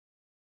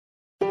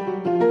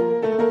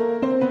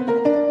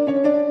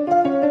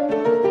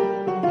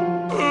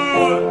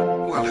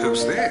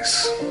Who's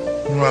this?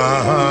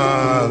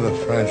 Ah, the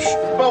French.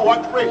 For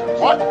what reason?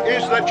 What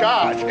is the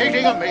charge?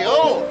 Eating a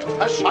meal?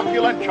 A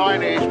succulent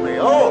Chinese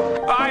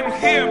meal? I'm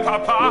here,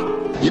 Papa.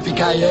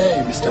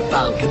 Yippee-ki-yay, Mr.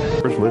 Falcon.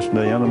 First listen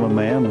to Enema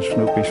Man, the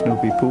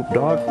Snoopy Poop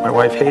Dog. My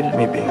wife hated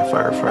me being a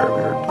firefighter.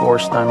 We were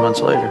divorced 9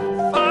 months later.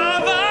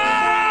 Father!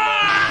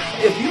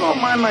 If you don't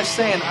mind my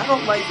saying, I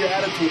don't like your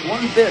attitude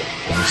one bit.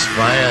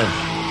 Inspired.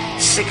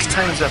 6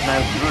 times I've now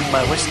ruined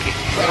my whiskey.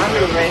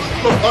 Under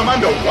arrest. Look, I'm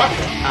under what?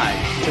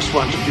 I just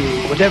want to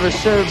do whatever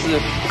serves the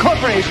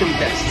corporation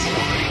best.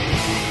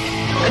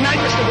 Good night,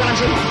 Mr.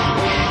 Bronson.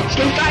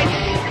 Sleep tight.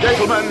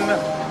 Gentlemen,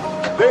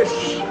 this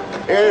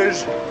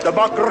is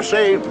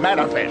Democracy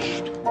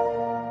Manifest.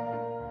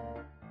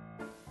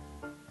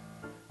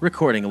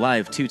 Recording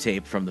live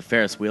two-tape from the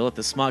Ferris wheel at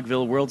the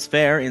Smogville World's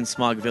Fair in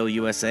Smogville,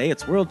 USA.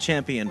 It's World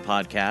Champion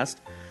Podcast.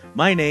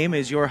 My name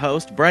is your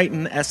host,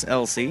 Brighton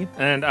SLC.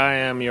 And I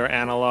am your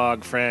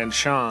analog friend,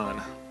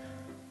 Sean.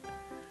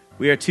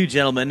 We are two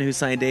gentlemen who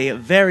signed a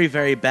very,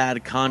 very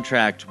bad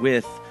contract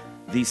with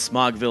the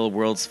Smogville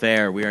World's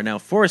Fair. We are now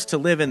forced to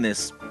live in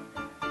this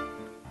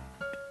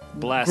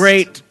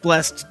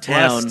blessed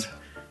town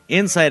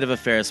inside of a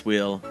Ferris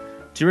wheel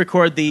to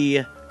record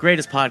the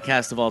greatest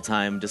podcast of all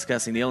time,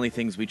 discussing the only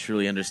things we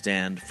truly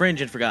understand,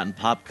 fringe and forgotten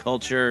pop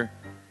culture,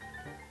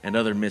 and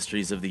other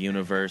mysteries of the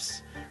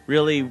universe.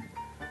 Really,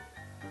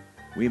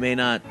 we may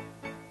not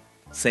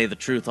say the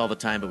truth all the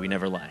time, but we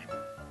never lie.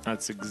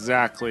 That's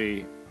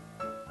exactly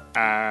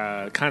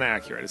kind of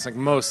accurate. It's like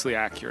mostly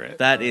accurate.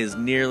 That is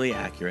nearly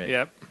accurate.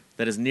 Yep.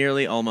 That is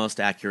nearly almost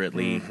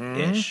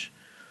accurately-ish.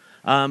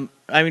 I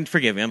mean,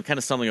 forgive me. I'm kind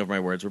of stumbling over my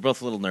words. We're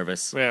both a little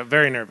nervous. Yeah,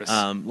 very nervous.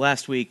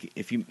 Last week,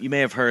 if you may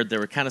have heard, there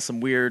were kind of some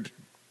weird,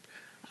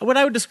 what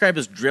I would describe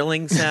as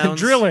drilling sounds.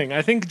 Drilling.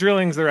 I think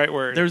drilling's the right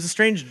word. There was a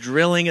strange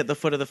drilling at the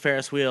foot of the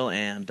Ferris wheel,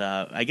 and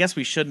I guess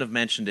we shouldn't have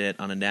mentioned it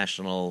on a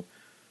national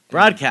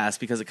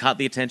broadcast because it caught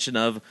the attention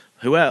of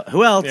who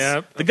else?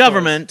 Yep, the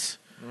government.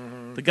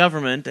 The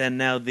government, and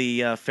now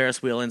the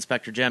Ferris wheel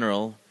Inspector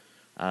General,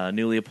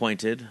 newly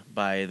appointed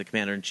by the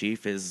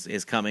Commander-in-Chief,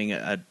 is coming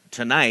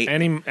tonight.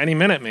 Any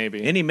minute,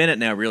 maybe. Any minute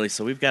now, really,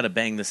 so we've got to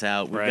bang this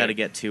out. We've got to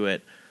get to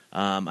it.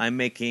 I'm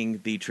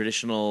making the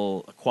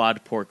traditional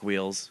quad pork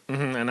wheels.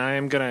 And I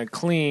am going to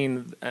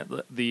clean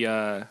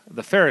the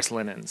Ferris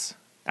linens,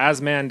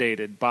 as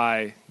mandated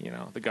by,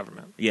 the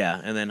government. Yeah,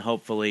 and then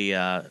hopefully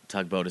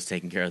Tugboat is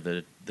taking care of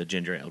the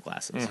ginger ale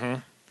glasses.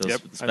 Those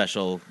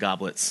special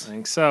goblets. I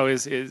think so.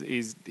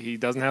 He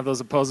doesn't have those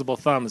opposable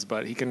thumbs,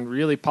 but he can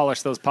really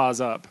polish those paws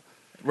up.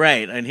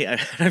 Right, and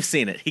I've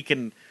seen it. He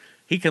can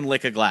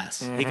lick a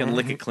glass. He can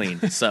lick it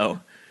clean. So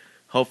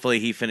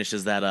hopefully he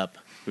finishes that up.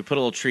 We put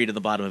a little treat at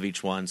the bottom of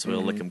each one, so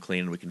we'll lick them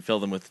clean, and we can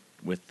fill them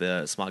with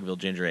the Smogville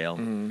ginger ale.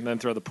 Then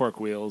throw the pork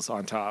wheels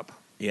on top.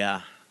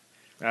 Yeah.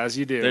 As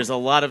you do. There's a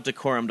lot of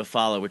decorum to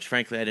follow, which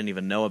frankly I didn't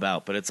even know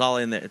about, but it's all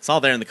in there. It's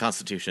all there in the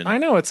Constitution. I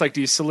know. It's like,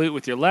 do you salute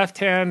with your left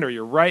hand or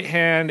your right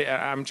hand?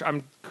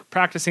 I'm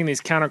practicing these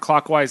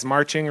counterclockwise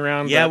marching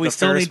around. Yeah, we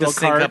still need to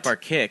sync up our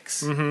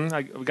kicks. We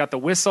got the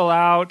whistle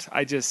out.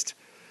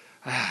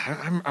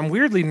 I'm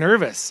weirdly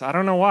nervous. I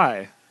don't know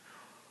why.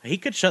 He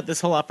could shut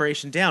this whole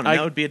operation down, and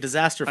that would be a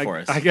disaster for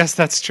us. I guess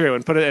that's true,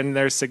 and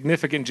there's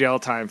significant jail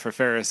time for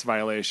Ferris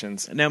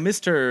violations. Now,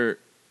 Mr.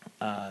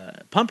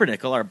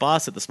 Pumpernickel, our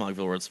boss at the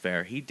Smogville World's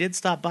Fair, he did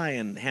stop by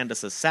and hand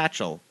us a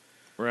satchel.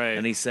 Right.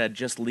 And he said,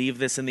 just leave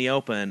this in the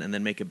open and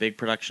then make a big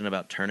production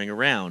about turning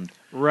around.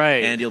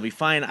 Right. And you'll be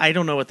fine. I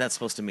don't know what that's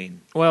supposed to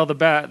mean. Well,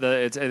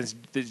 it's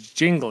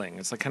jingling.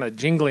 It's like kind of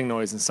jingling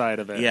noise inside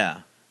of it.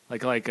 Yeah.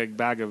 Like a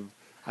bag of,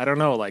 I don't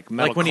know, like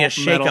metal. Like when you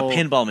shake a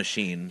pinball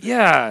machine.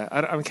 Yeah.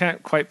 I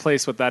can't quite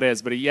place what that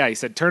is. But he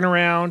said, turn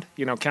around,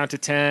 count to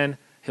 10,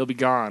 he'll be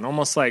gone.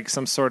 Almost like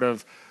some sort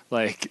of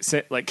like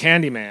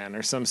Candyman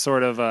or some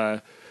sort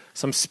of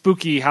some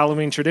spooky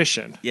Halloween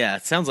tradition. Yeah,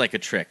 it sounds like a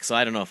trick, so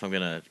I don't know if I'm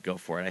going to go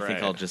for it. I think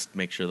Right. I'll just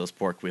make sure those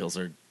pork wheels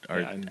are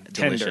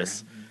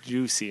delicious.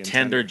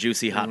 Tender,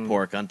 juicy hot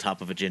pork on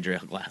top of a ginger ale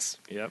glass.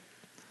 Yep.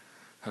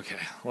 Okay,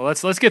 well,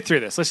 let's get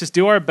through this. Let's just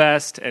do our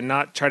best and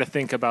not try to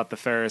think about the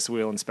Ferris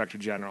wheel Inspector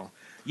General.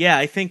 Yeah,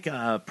 I think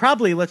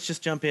probably let's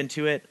just jump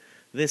into it.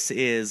 This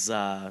is,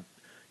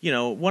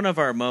 one of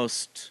our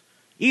most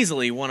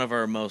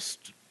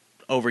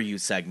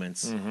overused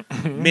segments.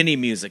 Mini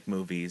music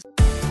movies.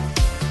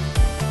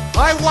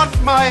 I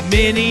want my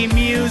Mini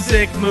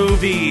music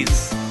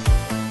movies.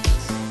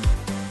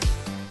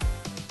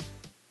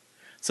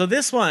 So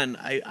this one,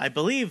 I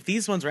believe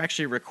these ones were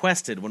actually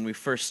requested when we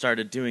first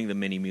started doing the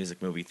mini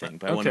music movie thing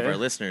by one of our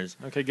listeners.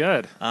 Okay,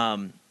 good.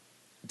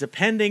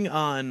 Depending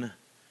on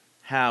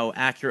how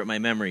accurate my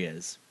memory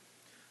is,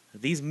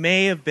 these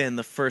may have been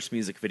the first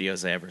music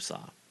videos I ever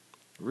saw.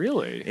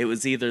 Really? It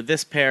was either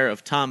this pair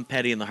of Tom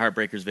Petty and the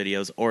Heartbreakers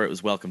videos, or it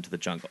was Welcome to the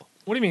Jungle.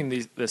 What do you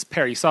mean this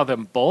pair? You saw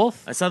them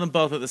both? I saw them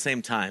both at the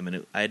same time,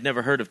 and I had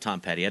never heard of Tom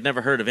Petty. I'd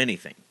never heard of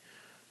anything.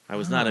 I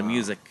was not a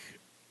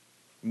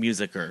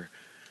musicer.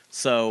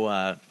 So,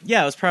 I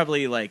was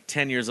probably like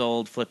 10 years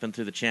old, flipping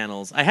through the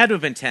channels. I had to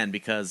have been 10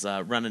 because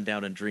Runnin'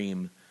 Down a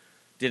Dream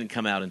didn't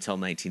come out until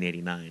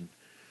 1989.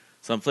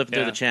 So I'm flipping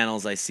through the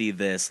channels. I see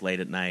this late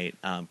at night.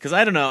 Because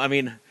I don't know. I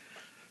mean,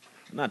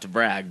 not to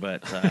brag,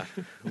 but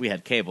we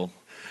had cable.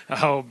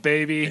 Oh,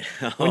 baby.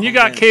 When you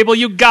got cable,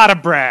 you gotta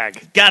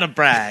brag. Gotta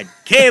brag.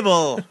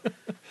 Cable!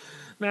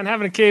 Man,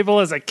 having a cable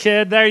as a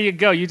kid, there you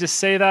go. You just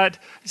say that.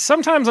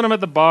 Sometimes when I'm at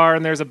the bar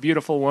and there's a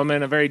beautiful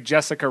woman, a very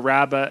Jessica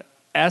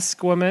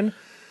Rabbit-esque woman,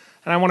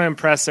 and I want to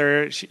impress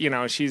her,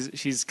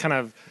 she's kind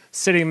of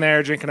sitting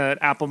there drinking an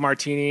apple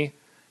martini,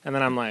 and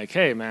then I'm like,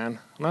 hey, man,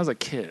 when I was a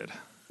kid,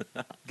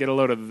 get a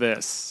load of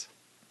this.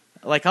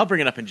 Like, I'll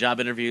bring it up in job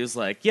interviews.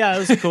 Like, yeah,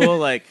 it was cool.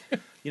 Like,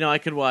 I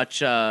could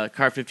watch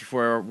Car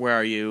 54, Where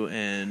Are You,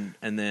 and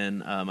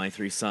then My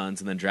Three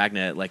Sons, and then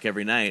Dragnet, like,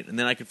 every night. And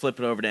then I could flip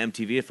it over to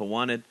MTV if I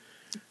wanted.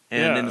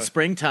 And in the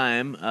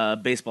springtime,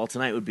 Baseball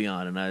Tonight would be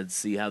on, and I'd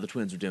see how the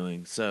Twins were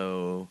doing.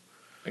 So...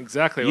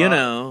 Exactly.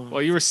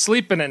 Well, you were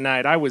sleeping at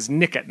night. I was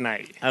Nick at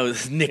night. I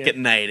was Nick at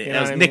night.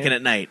 I was nicking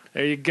at night.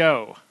 There you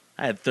go.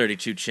 I had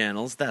 32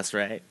 channels. That's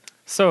right.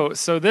 So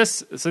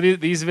these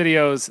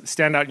videos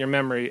stand out in your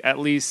memory, at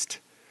least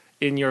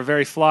in your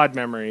very flawed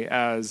memory,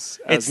 as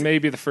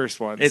maybe the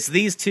first ones. It's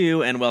these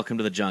two and Welcome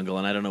to the Jungle,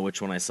 and I don't know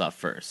which one I saw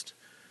first.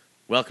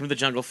 Welcome to the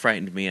Jungle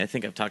frightened me. I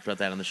think I've talked about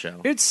that on the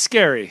show. It's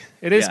scary.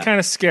 It is kind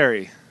of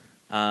scary.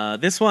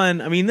 This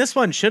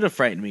one should have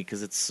frightened me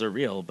because it's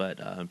surreal, but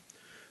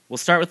we'll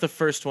start with the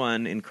first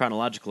one in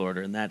chronological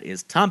order, and that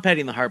is Tom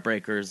Petty and the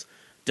Heartbreakers,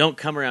 Don't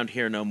Come Around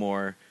Here No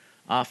More,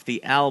 off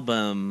the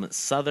album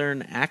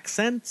Southern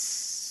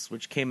Accents,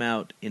 which came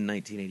out in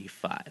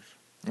 1985.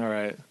 All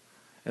right.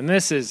 And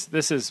this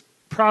is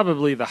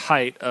probably the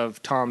height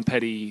of Tom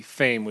Petty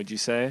fame, would you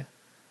say?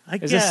 I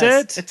guess.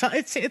 This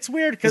it? It's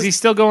weird. Is he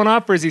still going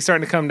up, or is he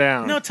starting to come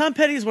down? No, Tom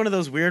Petty is one of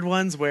those weird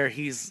ones where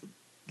he's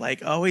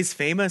like always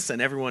famous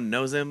and everyone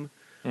knows him,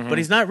 but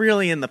he's not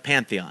really in the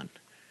pantheon.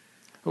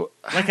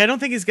 Like, I don't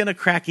think he's going to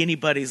crack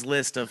anybody's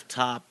list of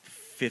top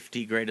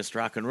 50 greatest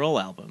rock and roll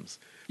albums,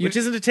 which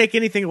isn't to take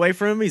anything away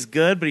from him. He's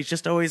good, but he's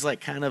just always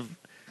like kind of,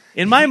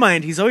 in my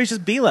mind, he's always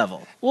just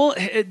B-level. Well,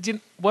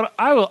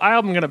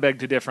 I'm going to beg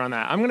to differ on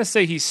that. I'm going to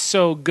say he's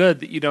so good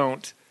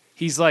that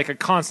he's like a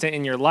constant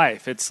in your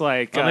life. It's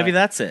like... Well, maybe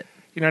that's it.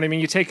 You know what I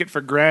mean? You take it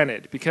for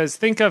granted, because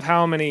think of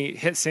how many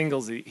hit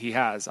singles he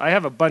has. I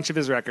have a bunch of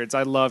his records.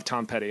 I love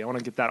Tom Petty. I want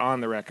to get that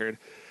on the record.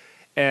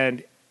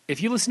 And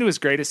if you listen to his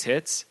greatest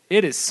hits,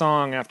 it is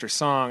song after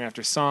song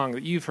after song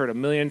that you've heard a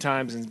million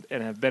times and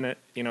have been,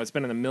 it's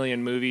been in a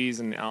million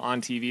movies and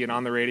on TV and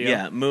on the radio.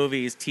 Yeah,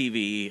 movies,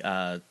 TV.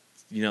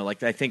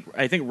 Like I think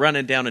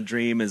 "Running Down a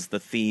Dream" is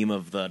the theme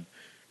of the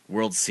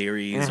World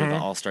Series or the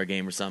All-Star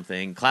Game or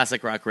something.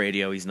 Classic rock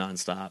radio. He's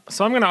nonstop.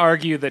 So I'm going to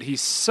argue that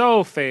he's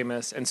so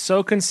famous and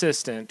so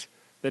consistent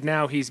that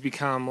now he's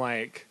become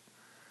like,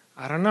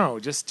 I don't know,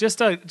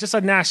 just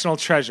a national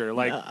treasure,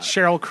 like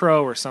Sheryl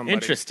Crow or somebody.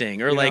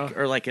 Interesting, or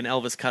like an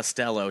Elvis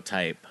Costello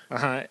type,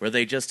 where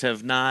they've just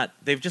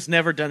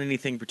never done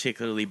anything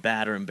particularly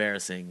bad or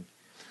embarrassing.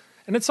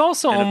 And it's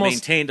also and almost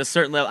maintained a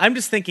certain level. I'm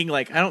just thinking,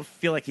 like, I don't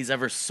feel like he's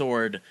ever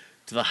soared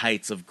to the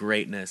heights of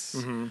greatness,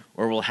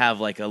 or will have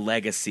like a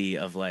legacy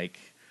of like,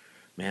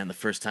 man, the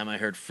first time I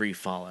heard Free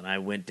Fallin', I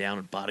went down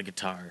and bought a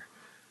guitar.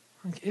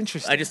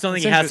 Interesting. I just don't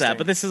think he has that.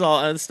 But this is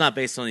all. It's not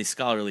based on any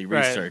scholarly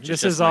research. This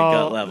it's just is my all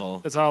gut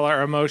level. It's all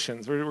our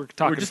emotions. We're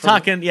talking. We're just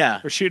talking.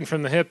 Yeah. We're shooting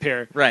from the hip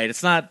here. Right.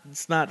 It's not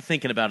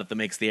thinking about it that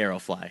makes the arrow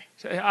fly.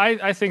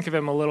 I think of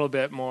him a little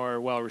bit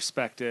more well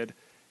respected,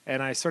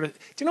 and I sort of.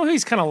 Do you know who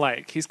he's kind of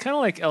like? He's kind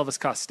of like Elvis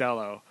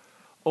Costello,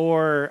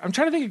 or I'm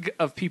trying to think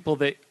of people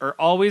that are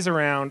always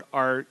around,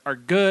 are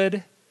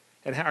good,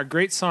 and are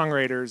great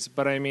songwriters.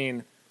 But I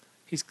mean,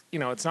 he's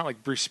it's not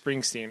like Bruce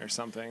Springsteen or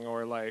something,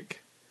 or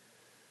like.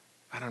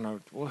 I don't know.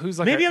 Well, who's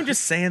like? Maybe I'm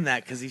just saying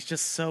that because he's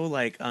just so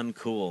like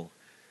uncool.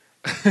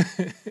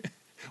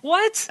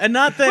 What? And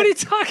not that. What are you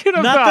talking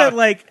about? Not that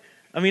like.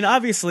 I mean,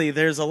 obviously,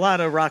 there's a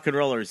lot of rock and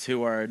rollers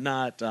who are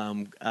not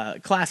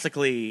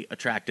classically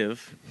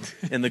attractive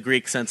in the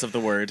Greek sense of the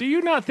word. Do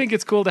you not think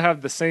it's cool to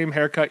have the same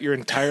haircut your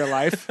entire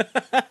life,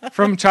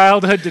 from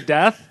childhood to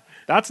death?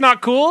 That's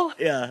not cool.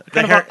 Yeah,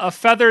 kind of a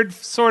feathered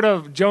sort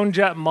of Joan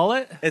Jett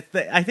mullet.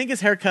 I think his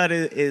haircut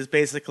is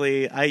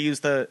basically. I use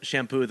the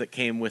shampoo that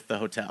came with the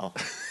hotel.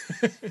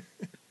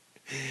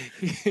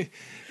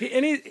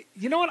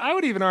 You know what? I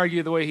would even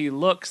argue the way he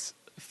looks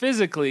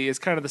physically is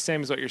kind of the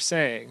same as what you're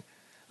saying.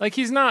 Like,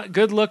 he's not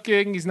good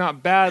looking, he's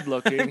not bad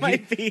looking.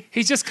 Might be.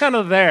 He's just kind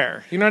of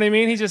there. You know what I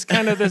mean? He's just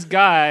kind of this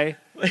guy.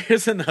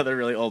 Here's another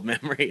really old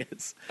memory.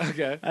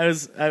 Okay.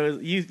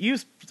 You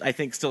I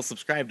think still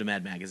subscribe to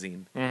Mad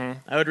Magazine. Mm-hmm.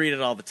 I would read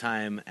it all the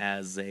time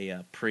as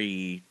a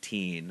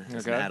pre-teen,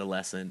 as an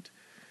adolescent,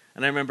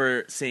 and I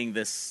remember seeing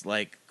this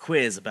like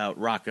quiz about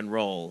rock and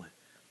roll,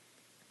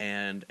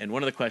 and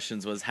one of the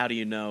questions was, how do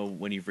you know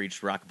when you've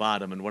reached rock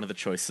bottom? And one of the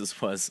choices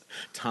was,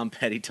 Tom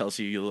Petty tells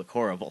you look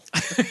horrible.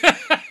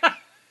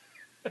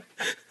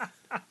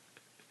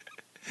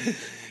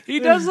 He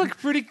does look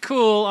pretty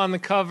cool on the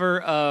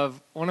cover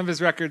of one of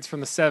his records from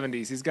the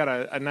 70s. He's got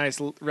a nice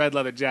red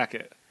leather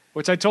jacket,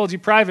 which I told you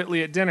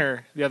privately at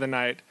dinner the other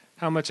night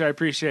how much I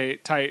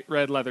appreciate tight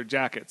red leather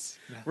jackets.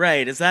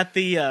 Right. Is that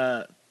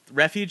the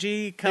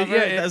Refugee cover?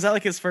 Yeah, Is that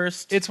like his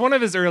first? It's one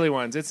of his early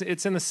ones.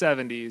 It's in the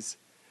 70s,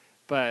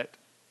 but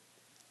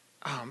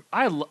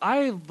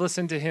I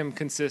listened to him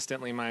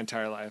consistently my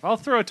entire life. I'll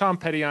throw Tom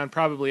Petty on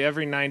probably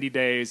every 90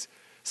 days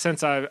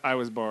since I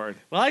was born.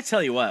 Well, I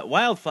tell you what,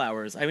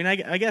 Wildflowers. I mean,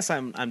 I guess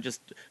I'm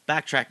just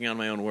backtracking on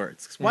my own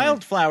words. 'Cause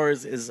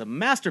Wildflowers is a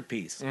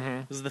masterpiece.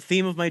 It was the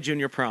theme of my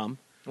junior prom.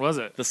 Was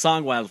it? The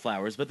song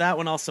Wildflowers, but that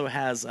one also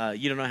has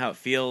You Don't Know How It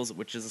Feels,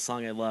 which is a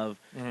song I love.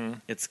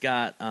 It's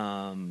got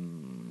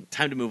Time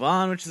to Move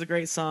On, which is a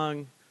great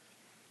song.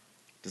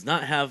 Does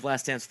not have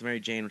Last Dance with Mary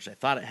Jane, which I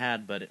thought it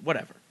had, but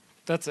whatever.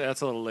 That's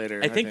a little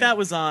later. I think that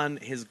was on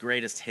his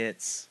greatest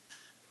hits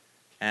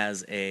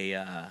as a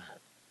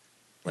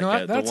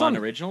the one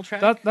original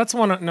track. That's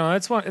one. No,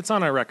 it's one. It's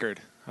on a record.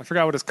 I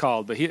forgot what it's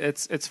called, but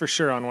it's for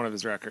sure on one of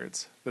his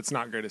records. That's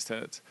not greatest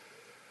hits.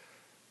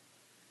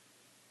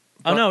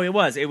 Oh no, it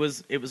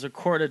was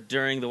recorded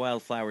during the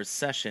Wildflowers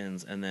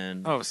sessions and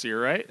then so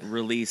you're right.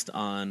 Released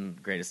on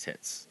Greatest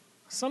Hits.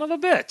 Son of a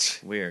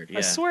bitch. Weird. Yeah.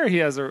 I swear he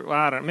has I don't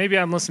know. Maybe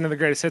I'm listening to the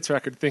Greatest Hits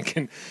record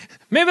thinking,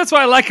 maybe that's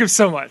why I like him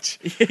so much.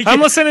 I'm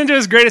listening to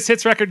his Greatest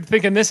Hits record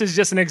thinking this is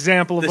just an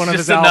example of one of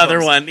his albums.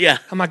 Another one, yeah.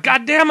 I'm like,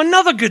 goddamn,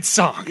 another good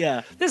song.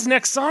 Yeah. This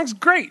next song's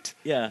great.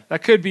 Yeah.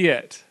 That could be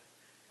it.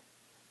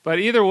 But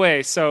either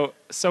way, so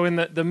in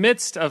the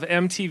midst of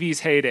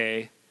MTV's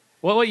heyday,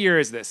 what year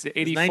is this?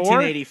 84?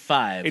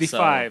 1985.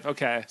 85,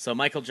 okay. So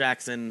Michael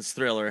Jackson's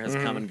Thriller has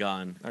come and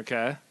gone.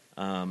 Okay.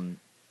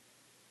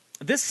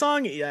 This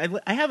song,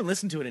 I haven't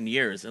listened to it in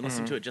years and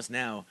listened to it just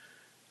now.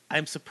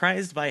 I'm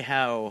surprised by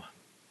how...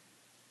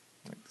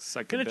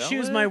 I'm going to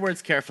choose my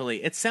words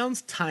carefully. It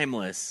sounds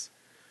timeless,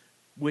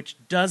 which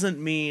doesn't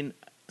mean...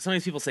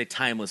 Sometimes people say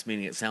timeless,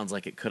 meaning it sounds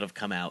like it could have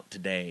come out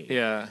today.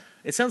 Yeah.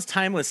 It sounds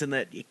timeless in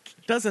that it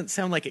doesn't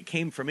sound like it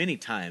came from any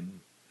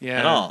time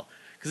at all.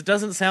 Because it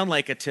doesn't sound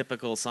like a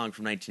typical song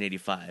from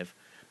 1985.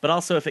 But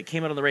also, if it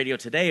came out on the radio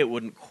today, it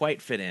wouldn't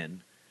quite fit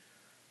in.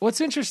 What's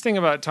interesting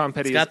about Tom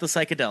Petty It's got the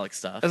psychedelic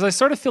stuff. is I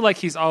sort of feel like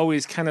he's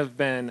always kind of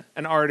been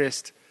an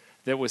artist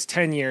that was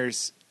 10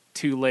 years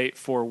too late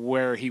for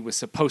where he was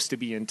supposed to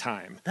be in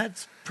time.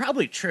 That's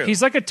probably true.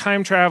 He's like a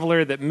time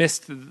traveler that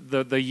missed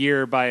the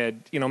year by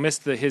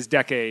his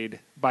decade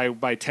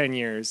by 10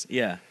 years.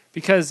 Yeah.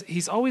 Because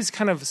he's always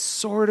kind of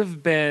sort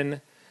of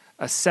been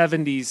a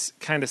 70s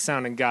kind of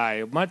sounding guy,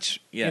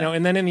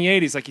 and then in the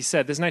 80s, like you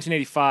said, this is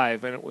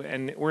 1985,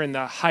 and we're in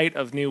the height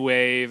of new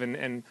wave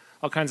and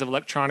all kinds of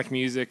electronic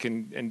music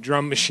and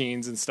drum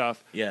machines and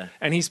stuff. Yeah.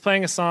 And he's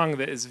playing a song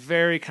that is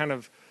very kind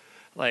of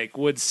like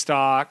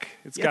Woodstock.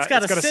 It's got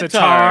a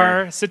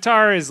sitar.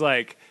 Sitar is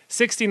like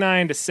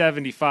 69 to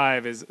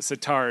 75 is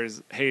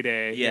sitar's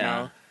heyday. Yeah. You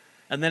know?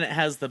 And then it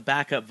has the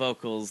backup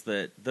vocals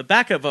the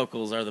backup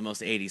vocals are the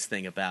most 80s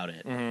thing about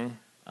it.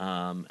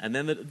 And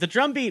then the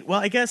drum beat, well,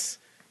 I guess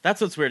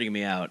that's what's weirding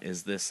me out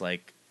is this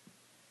like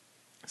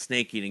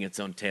snake eating its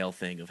own tail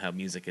thing of how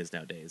music is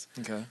nowadays.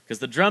 Okay. Because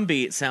the drum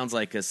beat sounds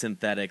like a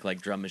synthetic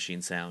like drum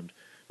machine sound,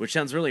 which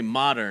sounds really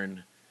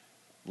modern,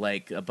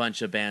 like a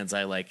bunch of bands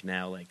I like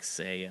now, like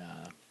say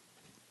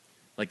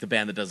like the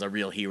band that does A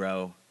Real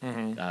Hero,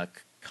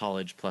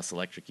 College plus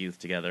Electric Youth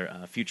together,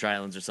 Future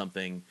Islands or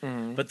something.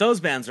 But those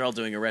bands are all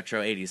doing a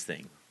retro 80s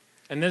thing.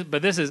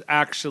 But this is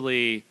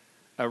actually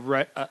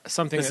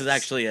something. This is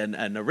actually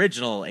an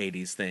original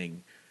 80s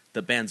thing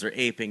that bands are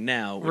aping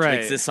now, which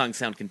makes this song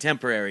sound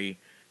contemporary,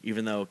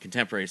 even though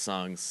contemporary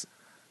songs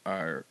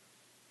are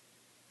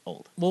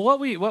old. Well, what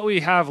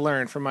we have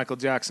learned from Michael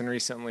Jackson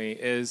recently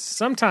is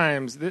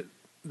sometimes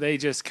they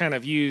just kind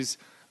of use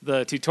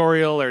the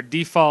tutorial or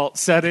default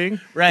setting.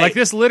 Right. Like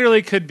this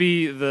literally could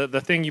be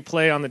the thing you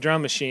play on the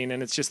drum machine,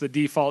 and it's just the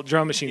default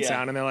drum machine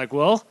sound. And they're like,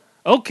 well,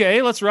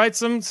 okay, let's write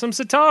some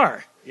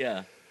sitar.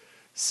 Yeah.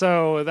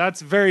 So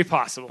that's very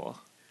possible.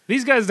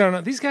 These guys don't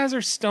know. These guys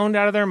are stoned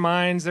out of their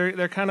minds.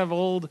 They're kind of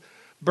old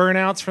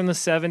burnouts from the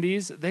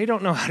 70s. They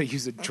don't know how to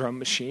use a drum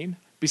machine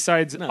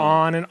besides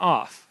on and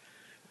off.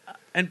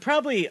 And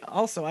probably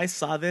also I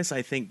saw this,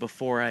 I think,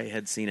 before I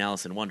had seen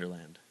Alice in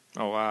Wonderland.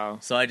 Oh, wow.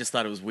 So I just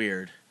thought it was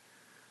weird.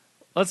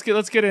 Let's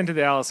get into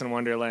the Alice in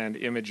Wonderland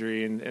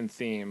imagery and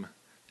theme.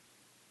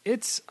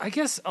 It's, I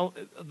guess,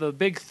 the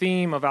big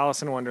theme of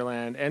Alice in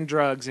Wonderland and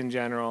drugs in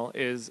general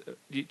is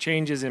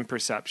changes in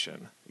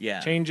perception. Yeah.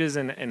 Changes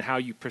in how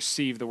you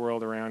perceive the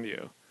world around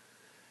you.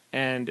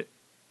 And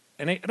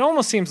it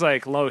almost seems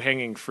like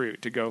low-hanging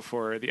fruit to go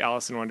for the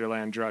Alice in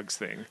Wonderland drugs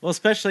thing. Well,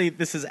 especially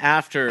this is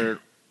after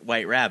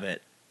White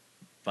Rabbit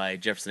by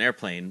Jefferson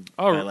Airplane.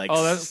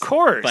 Of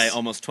course. By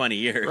almost 20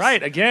 years.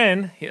 Right,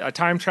 again, a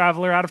time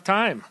traveler out of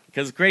time.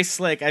 Because Grace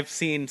Slick, I've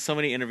seen so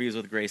many interviews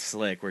with Grace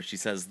Slick where she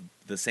says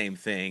the same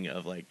thing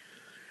of like,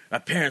 our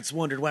parents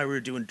wondered why we were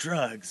doing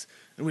drugs,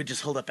 and we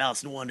just hold up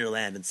Alice in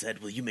Wonderland and said,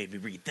 well, you made me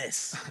read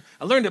this.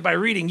 I learned it by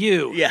reading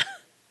you. Yeah.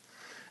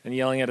 And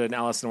yelling at an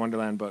Alice in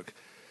Wonderland book.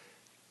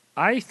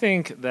 I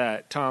think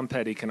that Tom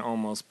Petty can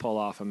almost pull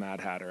off a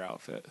Mad Hatter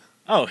outfit.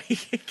 Oh, he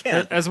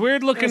can. As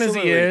weird looking as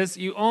Absolutely. he is,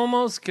 you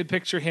almost could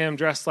picture him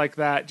dressed like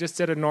that just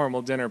at a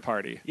normal dinner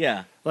party.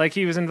 Yeah. Like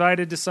he was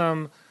invited to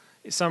some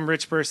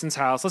rich person's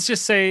house. Let's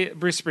just say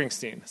Bruce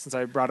Springsteen, since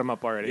I brought him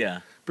up already. Yeah.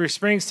 Bruce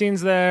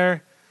Springsteen's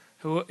there.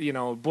 Who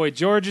Boy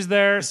George is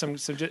there. It's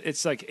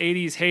like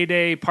 80s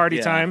heyday party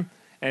Yeah. time,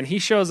 and he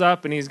shows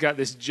up and he's got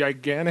this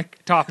gigantic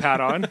top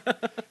hat on,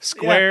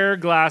 square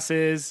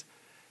glasses.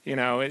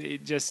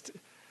 It just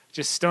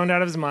stoned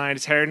out of his mind.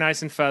 His hair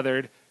nice and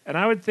feathered, and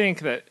I would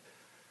think that.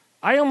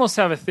 I almost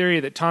have a theory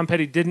that Tom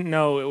Petty didn't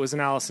know it was an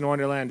Alice in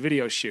Wonderland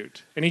video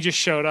shoot, and he just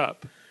showed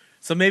up.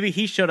 So maybe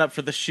he showed up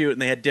for the shoot and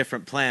they had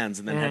different plans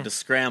and then had to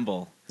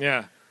scramble.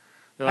 Yeah.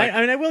 They're like,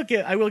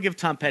 I will give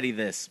Tom Petty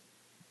this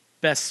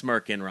best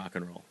smirk in rock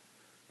and roll.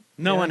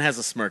 No Yeah. one has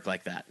a smirk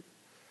like that.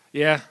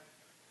 yeah,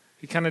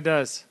 he kind of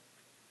does.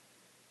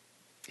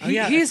 Oh,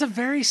 yeah. He's a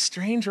very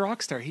strange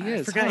rock star. He I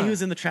is. forgot huh? he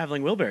was in the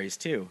Traveling Wilburys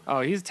too. Oh,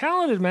 he's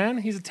talented, man.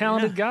 He's a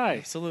talented guy.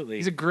 Absolutely.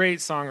 He's a great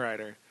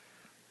songwriter.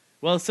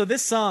 Well, so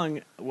this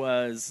song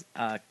was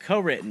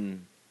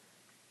co-written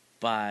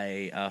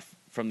by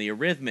from the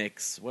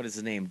Eurythmics. What is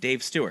his name?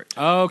 Dave Stewart.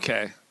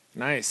 Okay,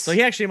 nice. So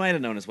he actually might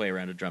have known his way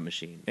around a drum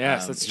machine.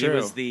 Yes, that's He true.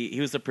 was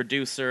the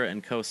producer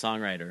and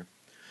co-songwriter.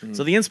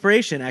 So the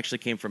inspiration actually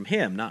came from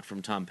him, not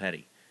from Tom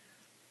Petty.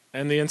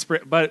 And the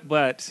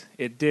but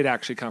it did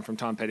actually come from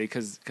Tom Petty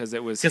because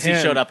it was Because he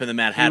him. showed up in the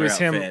Mad It Hatter was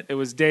him. outfit. It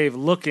was Dave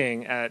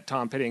looking at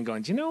Tom Petty and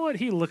going, "Do you know what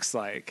he looks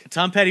like?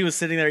 Tom Petty was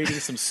sitting there eating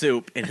some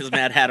soup in his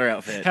Mad Hatter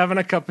outfit. Having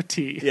a cup of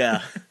tea."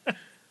 Yeah.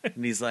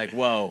 And he's like,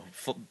 whoa,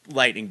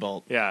 lightning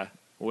bolt. Yeah.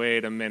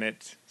 Wait a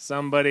minute.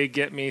 Somebody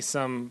get me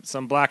some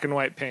black and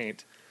white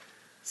paint.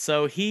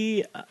 So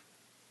he,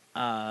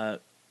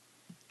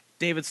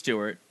 David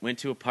Stewart, went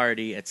to a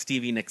party at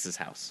Stevie Nicks'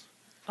 house.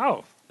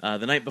 Oh.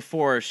 The night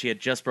before, she had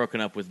just broken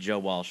up with Joe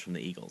Walsh from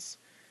the Eagles.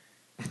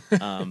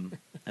 And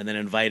then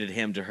invited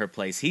him to her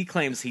place. He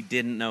claims he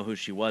didn't know who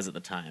she was at the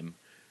time,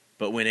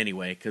 but went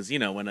anyway, because,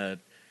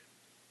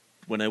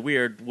 when a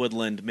weird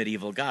woodland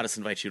medieval goddess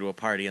invites you to a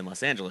party in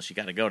Los Angeles, you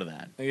got to go to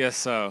that. I guess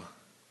so.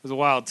 It was a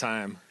wild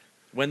time.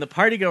 When the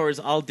partygoers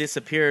all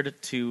disappeared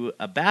to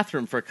a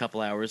bathroom for a couple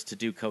hours to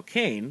do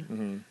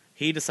cocaine,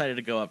 he decided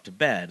to go up to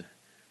bed.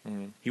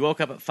 He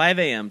woke up at 5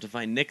 a.m. to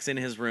find Nicks in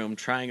his room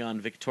trying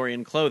on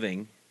Victorian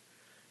clothing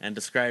and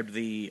described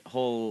the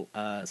whole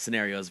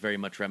scenario as very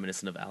much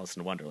reminiscent of Alice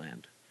in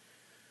Wonderland.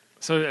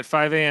 So at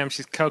 5 a.m.,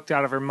 she's coked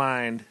out of her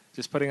mind,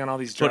 just putting on all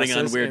these dresses.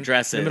 Putting on weird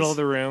dresses. In the middle of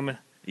the room.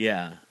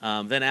 Yeah.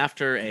 Then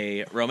after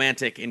a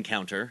romantic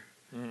encounter,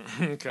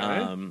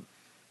 Okay.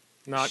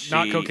 Not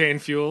she- cocaine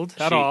fueled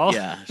at all.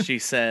 Yeah, she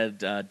said,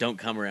 "Don't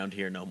come around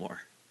here no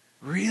more."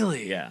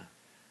 Really? Yeah,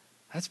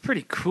 That's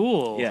pretty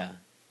cool. yeah.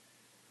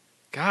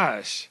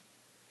 Gosh.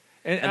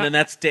 And then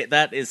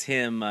that is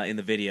him in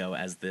the video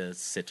as the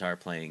sitar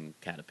playing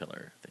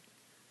caterpillar thing.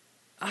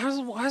 I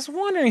was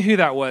wondering who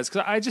that was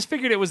because I just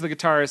figured it was the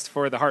guitarist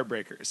for the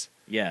Heartbreakers.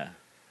 Yeah,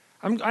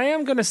 I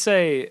am going to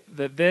say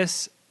that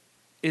this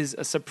is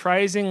a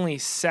surprisingly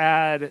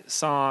sad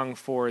song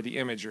for the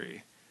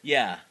imagery.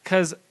 yeah,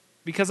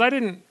 Because I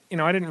didn't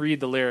read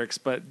the lyrics,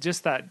 but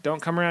just that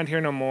 "Don't Come Around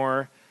Here No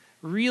More"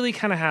 really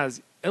kind of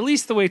has, at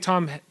least the way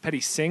Tom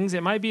Petty sings,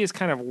 it might be his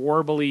kind of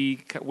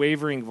warbly,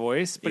 wavering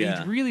voice, but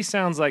Yeah. he really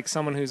sounds like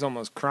someone who's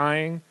almost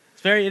crying.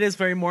 it is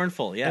very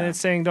mournful. Yeah, And it's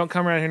saying "Don't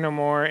come around here no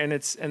more,"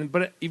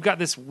 but you've got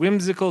this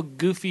whimsical,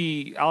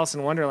 goofy Alice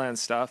in Wonderland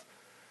stuff,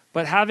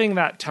 but having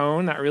that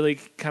tone, that really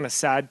kind of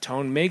sad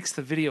tone, makes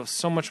the video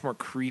so much more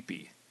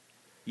creepy.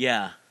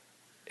 yeah.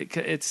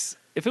 It's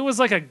if it was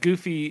like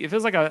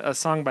a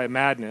song by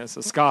Madness,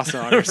 a ska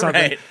song or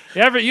something,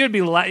 Right. you'd be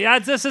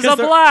this is a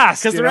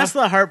blast. Because you the know? rest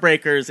of the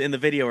Heartbreakers in the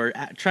video are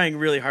trying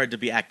really hard to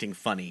be acting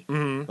funny,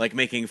 like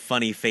making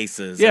funny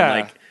faces. Yeah.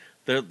 and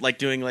they're like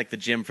doing like the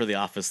Jim for the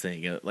Office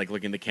thing, like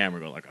looking at the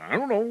camera, going like, I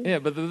don't know. Yeah,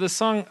 but the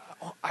song,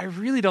 I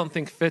really don't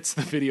think fits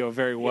the video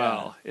very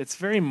well. It's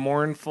very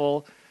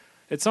mournful.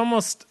 It's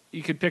almost,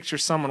 you could picture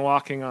someone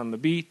walking on the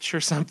beach or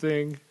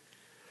something.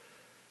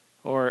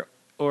 Or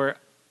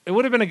it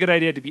would have been a good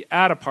idea to be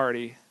at a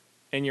party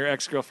and your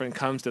ex-girlfriend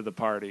comes to the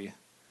party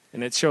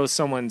and it shows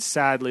someone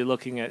sadly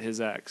looking at his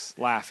ex,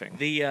 laughing.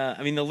 The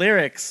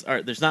lyrics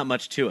are, there's not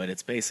much to it.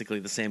 It's basically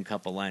the same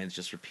couple lines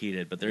just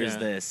repeated, but there is Yeah.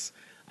 this,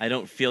 "I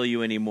don't feel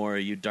you anymore,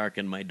 you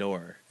darken my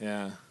door."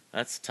 Yeah.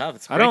 That's tough.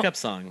 It's a I don't- breakup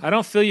song. I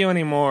don't feel you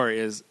anymore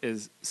is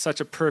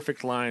such a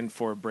perfect line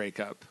for a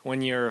breakup.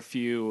 When you're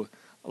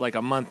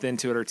a month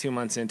into it or 2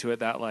 months into it,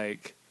 that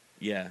like,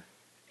 Yeah.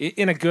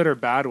 in a good or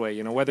bad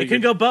way, whether It can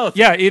go both.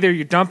 Yeah, either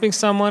you're dumping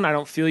someone, I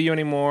don't feel you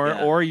anymore,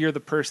 Yeah. or you're the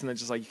person that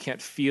just like you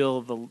can't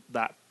feel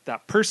that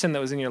person that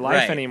was in your life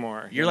Right.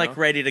 anymore. You're you like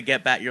know? ready to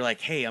get back. You're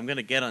like, "Hey, I'm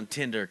gonna get on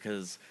Tinder,"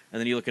 and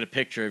then you look at a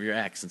picture of your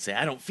ex and say,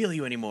 "I don't feel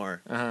you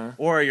anymore." Uh-huh.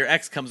 Or your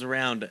ex comes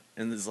around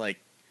and is like,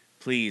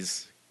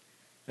 "Please,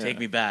 take Yeah.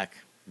 me back."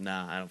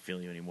 Nah, I don't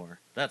feel you anymore.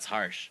 That's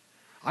harsh.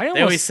 I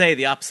They always say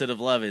the opposite of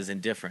love is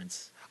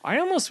indifference. I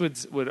almost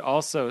would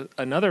also,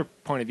 another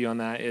point of view on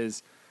that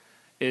is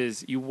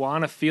you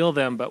want to feel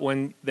them, but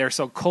when they're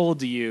so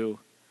cold to you,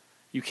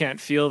 you can't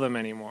feel them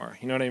anymore.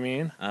 You know what I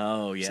mean?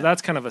 Oh, yeah. So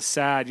that's kind of a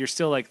sad. You're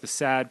still like the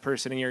sad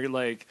person, and you're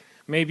like,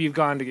 maybe you've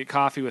gone to get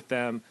coffee with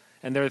them,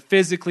 and they're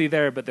physically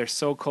there, but they're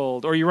so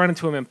cold. Or you run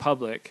into them in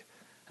public,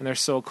 and they're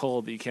so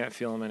cold that you can't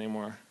feel them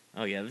anymore.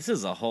 Oh, yeah. This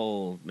is this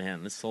whole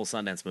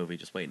Sundance movie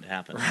just waiting to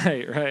happen.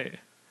 Right.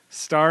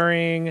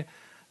 Starring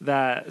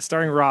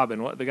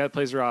Robin. What the guy that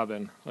plays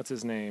Robin? What's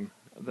his name?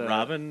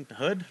 Robin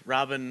Hood?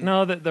 Robin?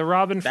 No, the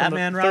Robin from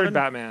Batman the Robin? third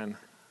Batman.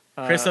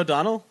 Chris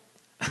O'Donnell?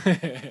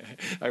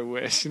 I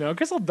wish.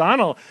 Chris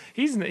O'Donnell,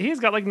 he's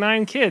got like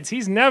 9 kids.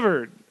 He's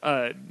never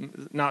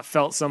not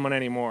felt someone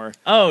anymore.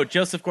 Oh,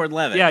 Joseph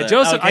Gordon-Levitt. Yeah,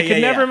 Joseph. I can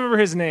never remember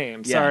his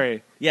name. Yeah.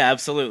 Sorry. Yeah,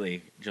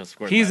 absolutely. Joseph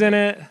Gordon-Levitt. He's in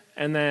it,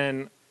 and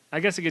then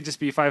I guess it could just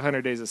be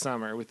 500 Days of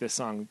Summer with this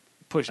song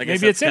pushed. I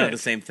guess Maybe it's in kind it. of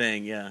the same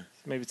thing, yeah.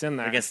 Maybe it's in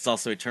there. I guess it's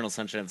also Eternal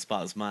Sunshine of the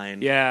Spotless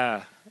Mind.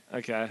 Yeah.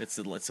 Okay. It's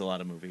a lot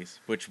of movies.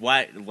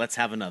 Let's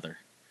have another.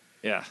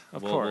 Yeah,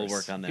 of We'll course.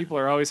 work on that. People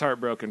are always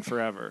heartbroken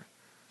forever.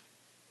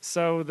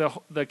 So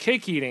the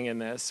cake eating in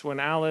this, when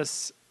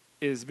Alice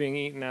is being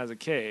eaten as a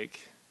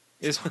cake,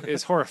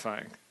 is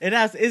horrifying. It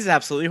is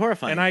absolutely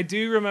horrifying. And I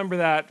do remember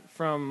that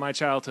from my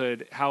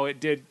childhood, how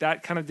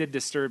that kind of did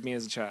disturb me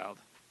as a child.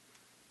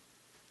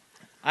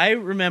 I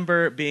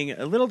remember being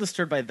a little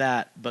disturbed by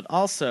that, but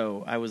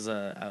also I was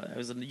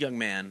a young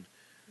man.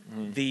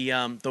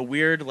 Mm. The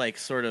weird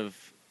sort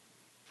of,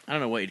 I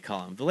don't know what you'd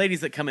call them. The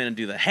ladies that come in and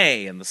do the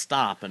hey and the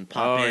stop and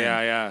pop in. Oh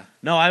yeah.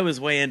 No, I was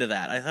way into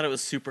that. I thought it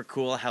was super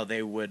cool how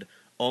they would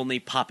only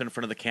pop in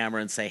front of the camera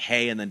and say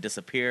hey and then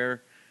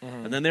disappear.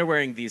 Mm-hmm. And then they're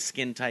wearing these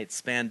skin tight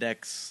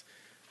spandex,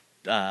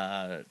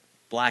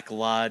 Black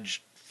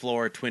Lodge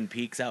floor Twin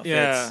Peaks outfits.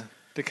 Yeah.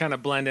 To kind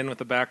of blend in with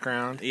the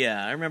background.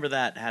 Yeah, I remember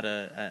that had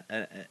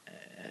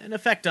an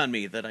effect on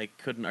me that I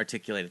couldn't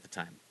articulate at the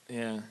time.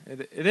 Yeah,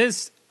 it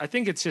is. I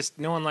think it's just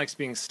no one likes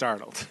being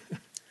startled.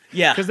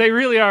 Yeah, because they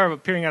really are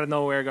appearing out of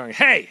nowhere, going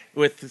 "Hey!"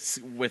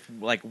 with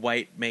like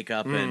white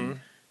makeup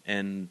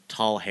and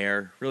tall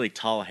hair, really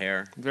tall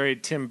hair, very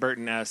Tim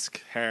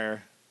Burton-esque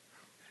hair.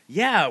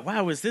 Yeah,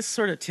 wow. Was this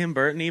sort of Tim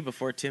Burton-y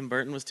before Tim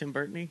Burton was Tim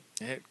Burton-y?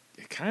 It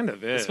kind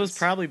of is. This was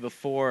probably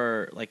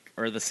before,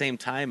 or the same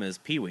time as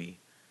Pee-wee.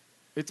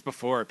 It's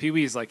before.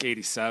 Pee-wee's like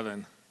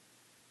 87.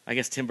 I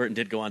guess Tim Burton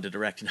did go on to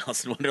direct an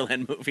Alice in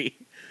Wonderland movie.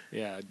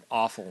 Yeah,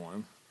 awful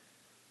one.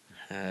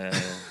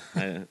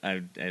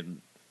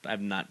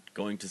 I'm not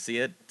going to see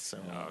it, so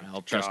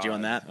I'll trust you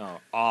on that. Oh,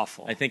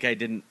 awful. I think I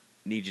didn't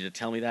need you to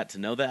tell me that to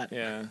know that.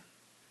 Yeah.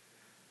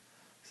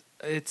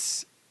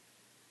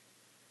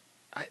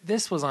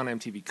 This was on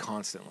MTV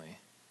constantly.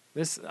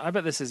 I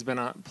bet this has been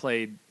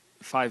played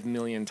 5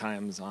 million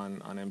times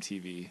on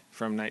MTV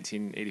from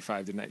 1985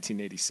 to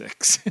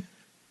 1986.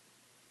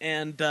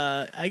 And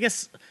I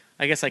guess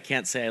I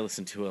can't say I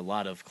listen to a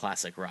lot of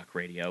classic rock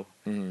radio,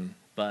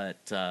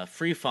 but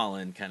Free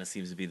Fallin' kind of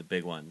seems to be the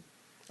big one.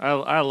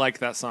 I like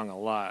that song a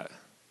lot.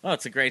 Oh,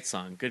 it's a great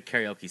song. Good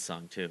karaoke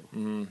song, too.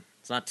 Mm-hmm.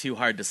 It's not too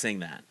hard to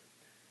sing that.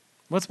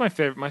 What's my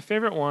favorite? My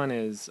favorite one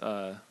is...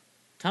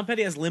 Tom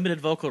Petty has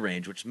limited vocal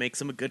range, which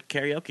makes him a good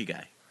karaoke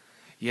guy.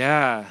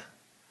 Yeah.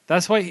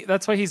 That's why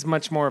he's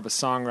much more of a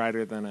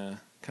songwriter than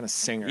a kind of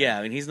singer. Yeah,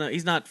 I mean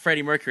he's not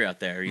Freddie Mercury out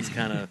there. He's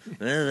kind of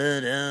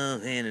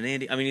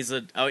I mean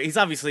he's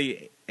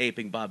obviously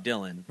aping Bob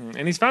Dylan.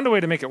 And he's found a way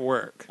to make it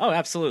work. Oh,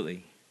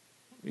 absolutely.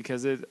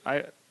 Because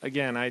I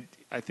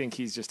think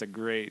he's just a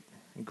great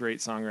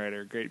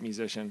songwriter, great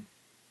musician.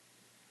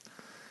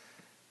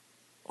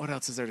 What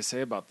else is there to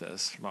say about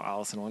this, about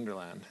Alice in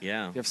Wonderland?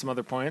 Yeah. Do you have some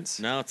other points?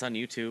 No, it's on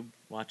YouTube.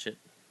 Watch it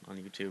on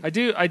YouTube.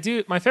 I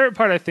do. My favorite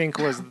part, I think,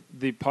 was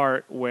the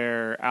part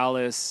where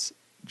Alice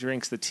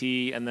drinks the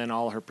tea and then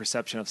all her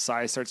perception of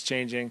size starts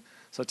changing.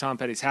 So Tom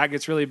Petty's hat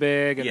gets really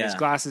big, and his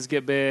glasses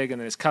get big,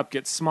 and then his cup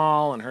gets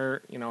small, and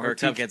her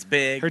cup gets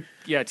big.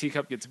 Her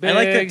teacup gets big. I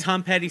like that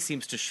Tom Petty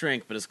seems to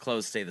shrink, but his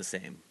clothes stay the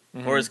same.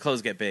 Mm-hmm. Or his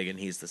clothes get big and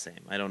he's the same.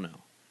 I don't know.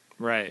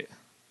 Right.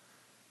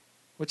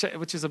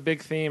 Which is a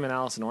big theme in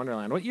Alice in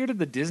Wonderland. What year did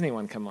the Disney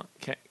one come out?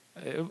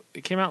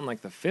 It came out in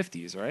like the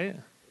 50s, right?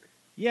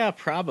 Yeah,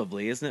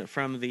 probably. Isn't it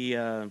from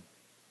the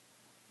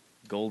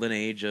golden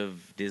age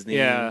of Disney?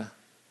 Yeah.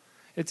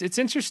 It's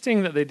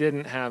interesting that they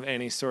didn't have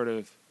any sort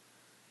of...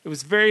 It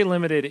was very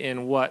limited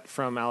in what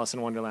from Alice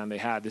in Wonderland they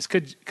had. This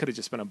could have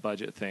just been a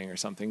budget thing or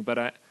something,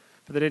 but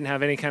they didn't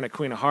have any kind of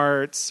Queen of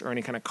Hearts or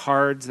any kind of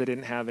cards. They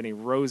didn't have any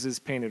roses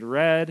painted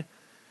red.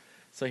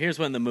 So here's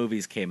when the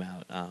movies came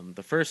out.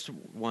 The first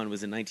one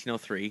was in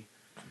 1903,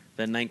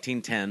 then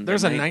 1910.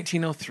 There's a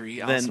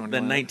 1903 Alice in Wonderland.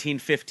 Then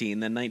 1915,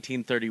 then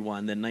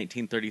 1931, then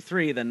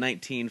 1933, then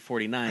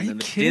 1949, then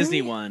the kidding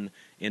Disney me? one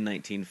in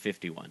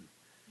 1951.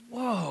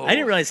 Whoa! I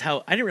didn't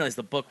realize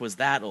the book was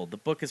that old. The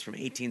book is from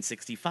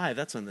 1865.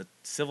 That's when the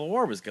Civil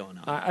War was going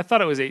on. I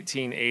thought it was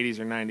 1880s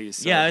or 90s.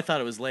 So. Yeah, I thought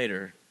it was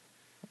later.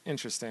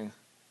 Interesting.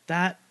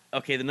 The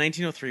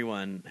 1903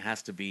 one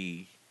has to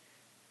be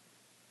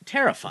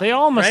terrifying. They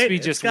all must right? be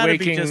just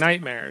waking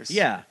nightmares.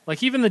 Yeah.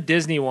 Like even the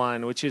Disney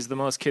one, which is the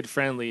most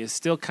kid-friendly, is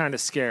still kind of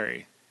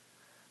scary.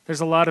 There's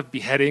a lot of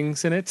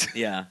beheadings in it.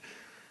 Yeah.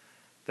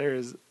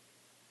 There's...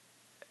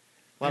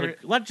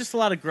 Just a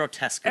lot of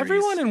grotesque.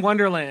 Everyone in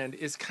Wonderland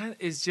is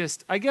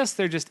just. I guess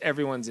they're just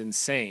everyone's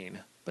insane,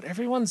 but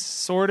everyone's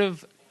sort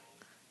of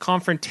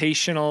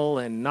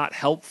confrontational and not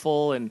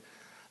helpful, and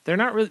they're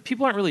not really.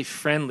 People aren't really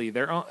friendly.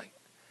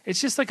 It's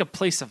just like a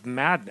place of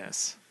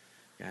madness.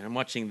 Yeah, and I'm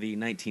watching the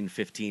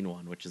 1915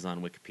 one, which is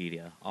on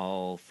Wikipedia.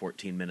 All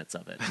 14 minutes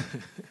of it.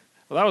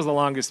 Well, that was the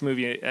longest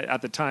movie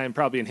at the time,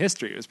 probably in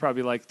history. It was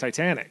probably like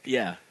Titanic.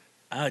 Yeah,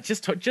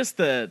 just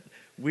the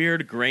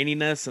weird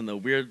graininess and the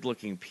weird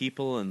looking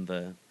people and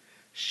the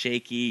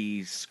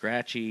shaky,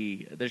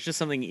 scratchy. There's just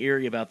something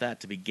eerie about that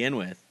to begin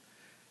with.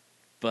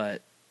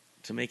 But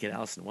to make it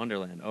Alice in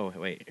Wonderland. Oh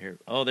wait, here.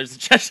 Oh, there's a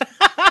Cheshire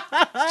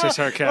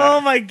Cat.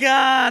 Oh my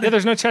God! Yeah,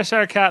 there's no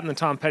Cheshire Cat in the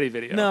Tom Petty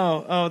video.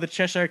 No. Oh, the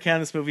Cheshire Cat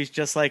in this movie is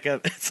just like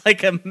It's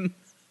like a.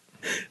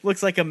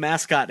 Looks like a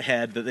mascot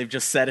head that they've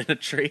just set in a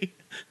tree.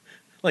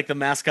 Like the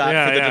mascot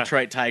for the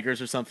Detroit Tigers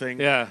or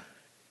something. Yeah.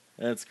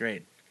 That's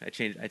great. I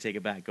take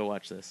it back. Go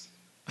watch this.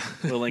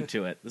 We'll link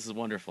to it. This is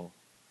wonderful.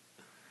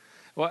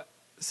 What?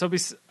 So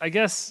I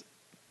guess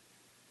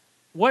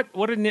what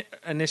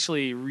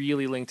initially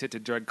really linked it to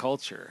drug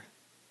culture?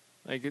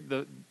 Like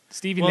the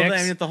Stevie Nicks. Well,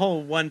 I mean, the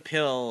whole one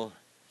pill.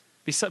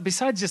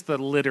 Besides just the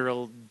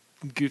literal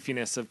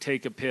goofiness of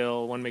take a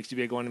pill, one makes you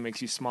big, one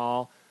makes you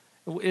small.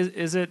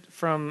 Is it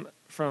from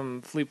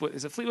Fleetwood?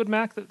 Is it Fleetwood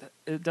Mac that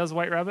it does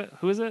White Rabbit?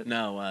 Who is it?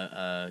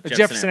 No,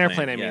 Jefferson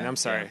Airplane. I mean, I'm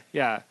sorry.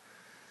 Yeah.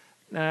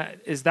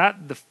 Is that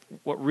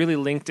what really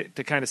linked it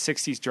to kind of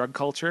 60s drug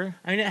culture?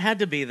 I mean, it had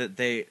to be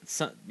that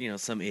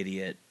some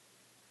idiot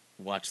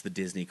watched the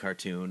Disney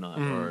cartoon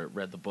or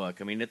read the book.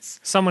 I mean, it's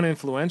someone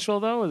influential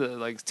though,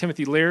 like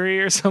Timothy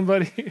Leary or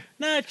somebody.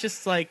 No, it's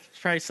just like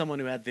try someone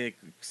who had the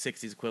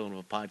 60s equivalent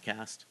of a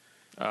podcast.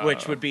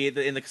 Which would be,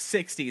 in the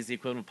 60s, the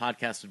equivalent of a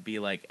podcast would be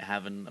like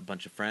having a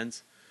bunch of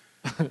friends.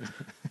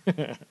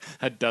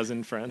 A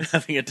dozen friends.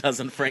 Having a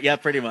dozen friends. Yeah,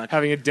 pretty much.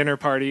 Having a dinner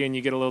party and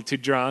you get a little too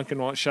drunk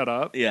and won't shut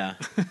up. Yeah.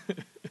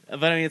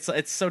 But I mean,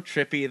 it's so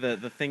trippy.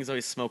 The thing's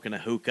always smoking a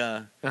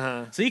hookah.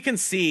 Uh-huh. So you can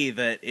see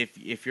that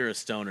if you're a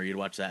stoner, you'd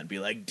watch that and be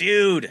like,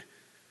 dude.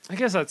 I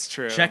guess that's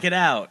true. Check it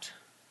out.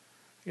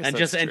 And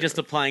just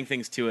applying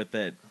things to it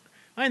that...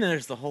 I know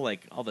there's the whole,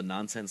 like, all the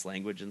nonsense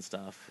language and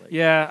stuff. Like,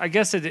 yeah, I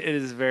guess it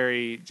is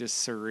very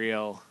just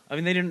surreal. I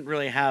mean, they didn't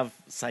really have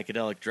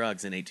psychedelic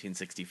drugs in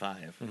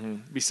 1865. Mm-hmm.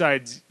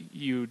 Besides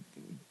you,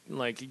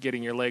 like,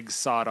 getting your legs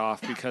sawed off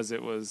because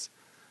it was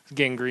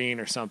gangrene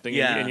or something,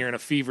 and you're in a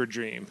fever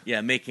dream. Yeah,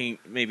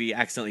 maybe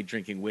accidentally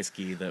drinking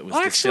whiskey that was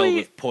distilled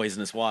with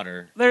poisonous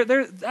water.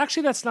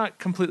 Actually, that's not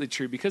completely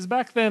true, because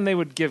back then they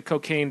would give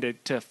cocaine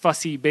to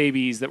fussy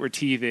babies that were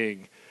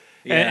teething.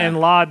 Yeah. And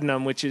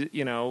laudanum, which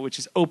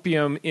is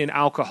opium in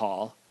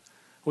alcohol,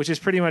 which is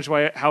pretty much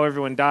how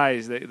everyone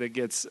dies that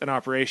gets an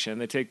operation.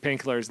 They take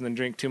painkillers and then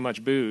drink too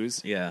much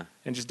booze, and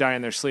just die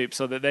in their sleep,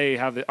 so that they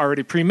have it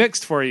already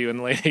pre-mixed for you in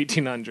the late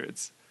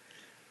 1800s.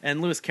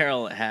 And Lewis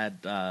Carroll had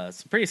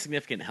some pretty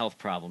significant health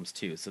problems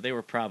too, so they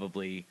were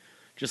probably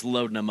just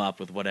loading him up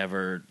with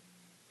whatever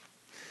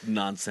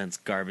nonsense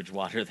garbage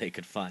water they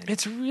could find.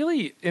 It's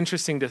really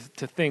interesting to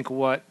think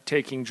what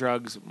taking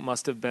drugs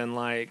must have been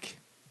like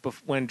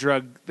when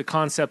the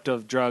concept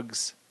of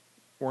drugs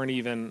weren't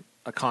even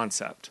a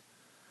concept.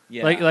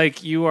 Yeah.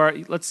 Like you're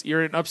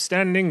an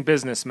upstanding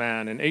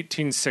businessman in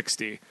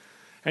 1860,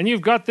 and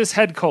you've got this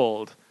head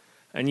cold,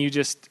 and you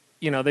just,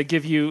 they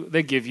give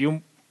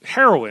you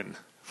heroin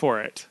for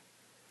it,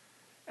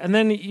 and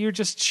then you're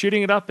just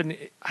shooting it up, and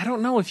I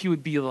don't know if you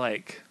would be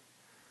like,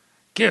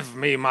 "Give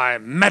me my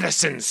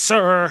medicine,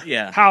 sir.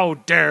 Yeah. How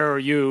dare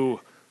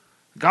you?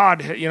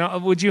 God,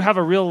 would you have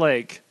a real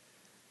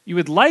you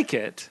would like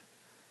it.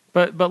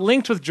 But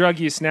linked with drug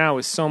use now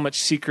is so much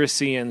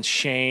secrecy and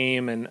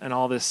shame and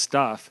all this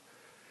stuff.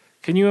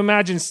 Can you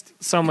imagine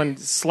someone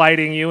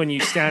slighting you and you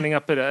standing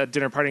up at a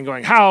dinner party and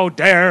going, "How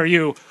dare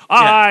you?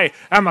 I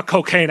am a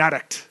cocaine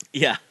addict."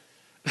 Yeah.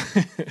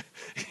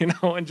 And I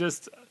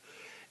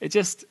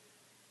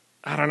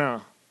don't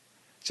know.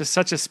 Just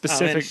such a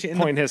specific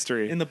point in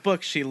history. In the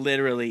book, she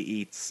literally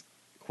eats,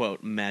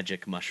 quote,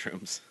 magic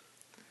mushrooms.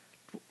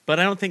 But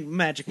I don't think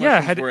magic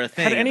mushrooms were a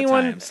thing at the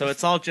time. So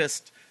it's all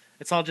just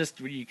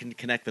you can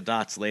connect the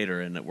dots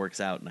later, and it works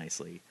out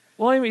nicely.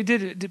 Well, I mean,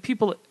 did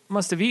people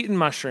must have eaten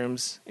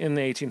mushrooms in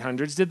the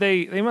 1800s? Did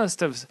they must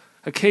have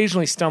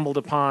occasionally stumbled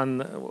upon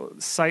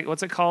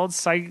what's it called,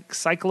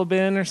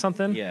 cyclobin or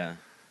something? Yeah,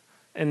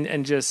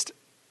 and just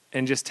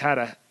had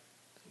a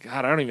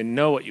God. I don't even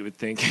know what you would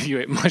think if you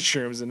ate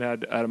mushrooms and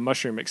had a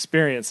mushroom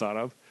experience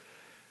on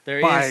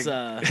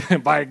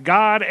them. By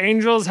God,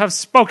 angels have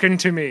spoken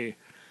to me.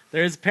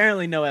 There is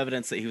apparently no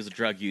evidence that he was a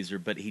drug user,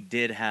 but he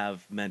did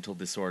have mental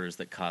disorders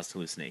that caused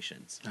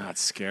hallucinations. Oh,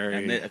 that's scary.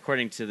 And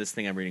according to this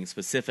thing I'm reading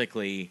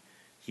specifically,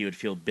 he would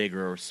feel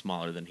bigger or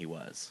smaller than he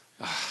was.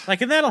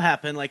 And that'll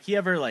happen. Like, you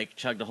ever,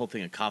 chugged a whole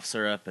thing of cough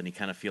syrup and you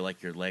kind of feel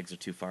like your legs are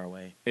too far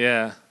away?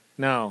 Yeah.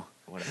 No.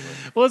 Whatever.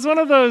 Well, it's one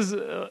of those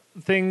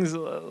things,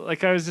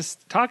 like I was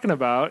just talking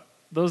about.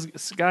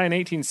 This guy in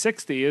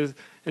 1860 is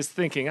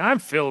thinking, I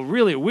feel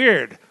really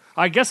weird.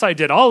 I guess I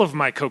did all of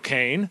my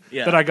cocaine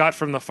that I got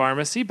from the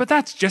pharmacy, but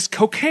that's just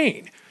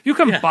cocaine. You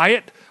can buy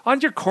it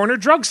on your corner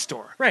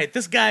drugstore. Right.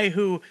 This guy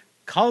who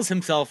calls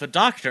himself a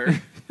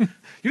doctor. You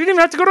didn't even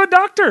have to go to a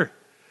doctor.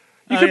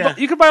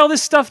 You could buy all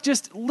this stuff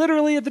just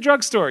literally at the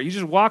drugstore. You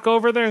just walk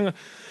over there and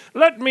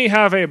let me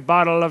have a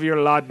bottle of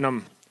your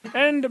laudanum.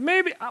 And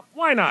maybe,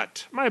 why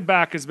not? My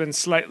back has been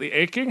slightly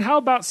aching. How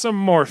about some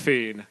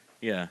morphine?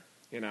 Yeah.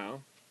 You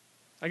know?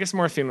 I guess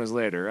morphine was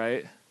later,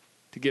 right?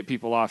 To get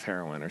people off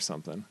heroin or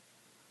something.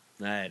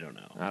 I don't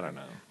know. I don't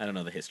know. I don't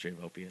know the history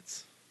of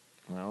opiates.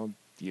 Well,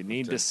 you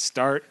need to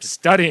start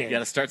studying. You got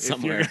to start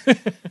somewhere.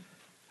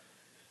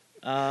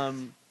 Well,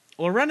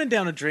 Running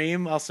Down a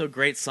Dream, also a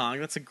great song.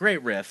 That's a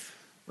great riff.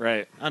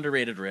 Right.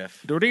 Underrated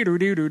riff.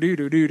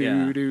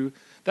 Do-do-do-do-do-do-do-do.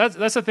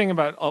 That's the thing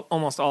about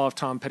almost all of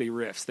Tom Petty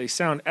riffs. They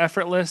sound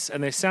effortless,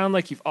 and they sound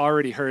like you've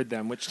already heard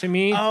them, which to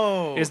me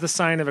is the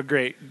sign of a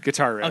great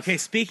guitar riff. Okay,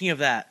 speaking of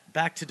that,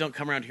 back to Don't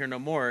Come Around Here No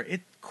More,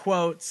 it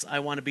quotes I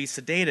Want to Be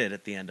Sedated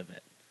at the end of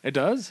it. It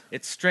does?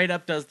 It straight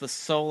up does the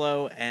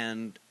solo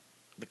and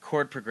the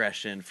chord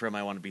progression from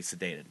I Want to Be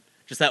Sedated.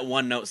 Just that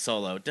one note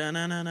solo.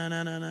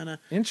 Da-na-na-na-na-na-na.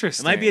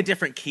 Interesting. It might be a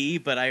different key,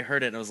 but I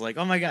heard it and I was like,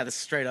 oh my God, this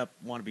is straight up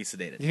Want to Be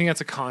Sedated. You think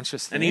that's a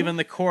conscious thing? And even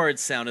the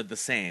chords sounded the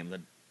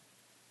same.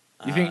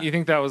 You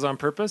think that was on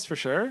purpose for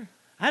sure?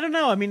 I don't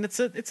know. I mean, it's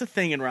a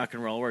thing in rock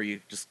and roll where you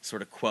just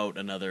sort of quote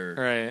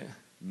another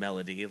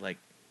melody. Like,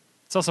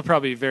 it's also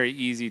probably very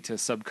easy to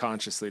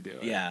subconsciously do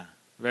it. Yeah.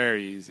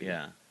 Very easy.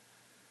 Yeah.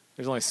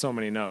 There's only so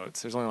many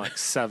notes. There's only like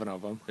 7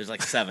 of them. There's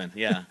like 7,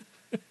 yeah.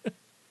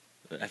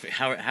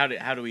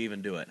 How do we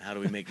even do it? How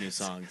do we make new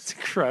songs? It's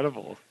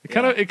incredible.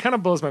 It kind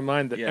of blows my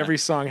mind that every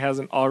song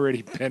hasn't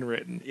already been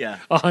written. Yeah.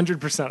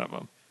 100% of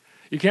them.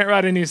 You can't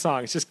write a new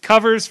song. It's just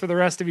covers for the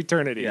rest of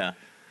eternity. Yeah.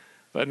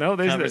 But no,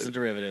 covers and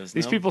derivatives.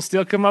 These people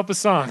still come up with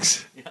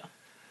songs. Yeah.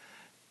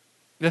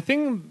 The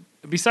thing,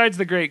 besides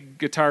the great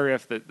guitar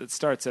riff that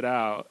starts it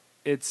out,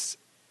 it's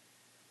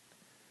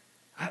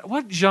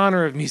what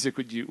genre of music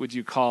would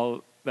you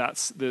call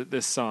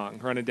this song,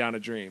 "Running Down a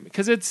Dream"?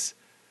 Because it's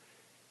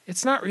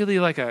not really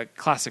like a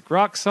classic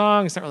rock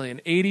song. It's not really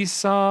an 80s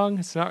song.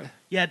 It's not.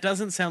 Yeah, it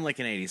doesn't sound like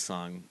an 80s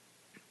song.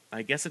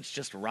 I guess it's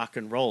just rock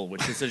and roll,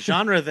 which is a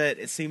genre that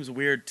it seems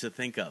weird to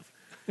think of.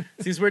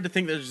 It seems weird to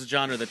think there's a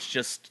genre that's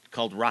just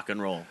called rock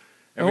and roll.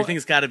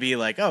 Everything's got to be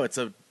like, oh, it's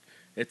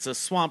a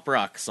swamp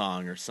rock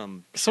song or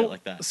some shit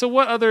like that. So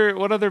what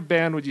other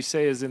band would you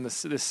say is in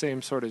this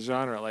same sort of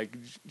genre? Like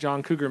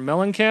John Cougar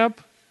Mellencamp?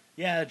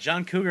 Yeah,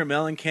 John Cougar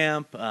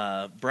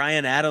Mellencamp,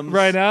 Bryan Adams.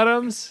 Bryan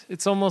Adams.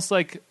 It's almost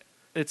like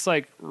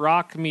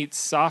rock meets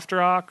soft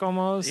rock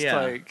almost. Yeah.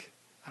 Like,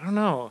 I don't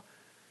know.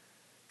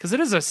 Because it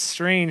is a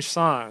strange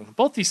song.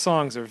 Both these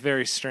songs are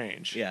very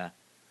strange. Yeah.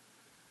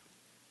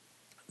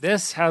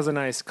 This has a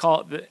nice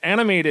the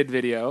animated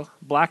video,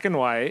 black and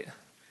white.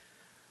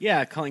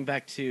 Yeah, calling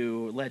back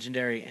to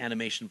legendary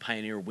animation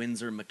pioneer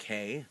Winsor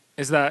McCay.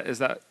 Is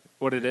that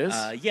what it is?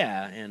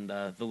 Yeah, and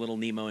the Little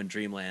Nemo in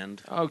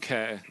Dreamland.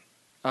 Okay.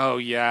 Oh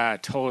yeah,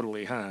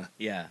 totally, huh?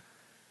 Yeah.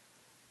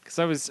 Because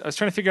I was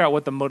trying to figure out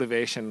what the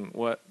motivation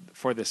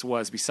for this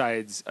was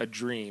besides a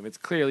dream. It's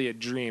clearly a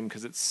dream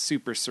because it's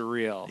super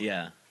surreal.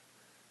 Yeah.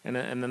 And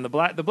then the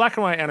black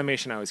and white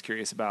animation I was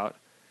curious about.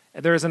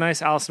 There was a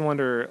nice Alice in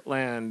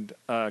Wonderland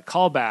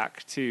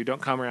callback to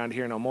 "Don't Come Around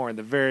Here No More" in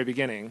the very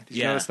beginning. Did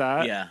you notice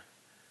that? Yeah.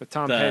 With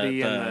Tom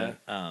Petty and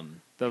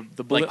the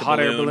like hot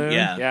air balloon.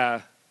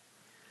 Yeah.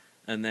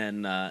 And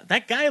then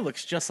that guy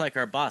looks just like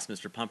our boss,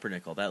 Mr.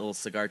 Pumpernickel. That little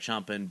cigar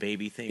chomping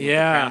baby thing with the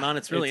crown on.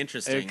 It's really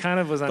interesting. It kind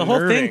of was unnerving. The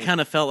whole thing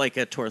kind of felt like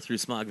a tour through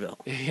Smogville.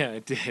 Yeah,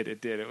 it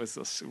did. It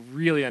was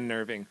really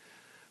unnerving.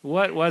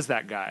 What was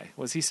that guy?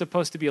 Was he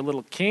supposed to be a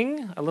little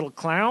king? A little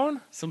clown?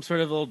 Some sort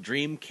of little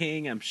dream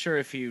king? I'm sure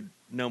if you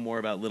know more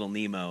about Little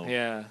Nemo.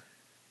 Yeah.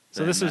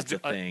 So this was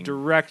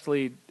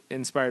directly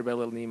inspired by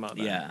Little Nemo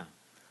then. Yeah.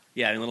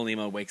 Yeah, and Little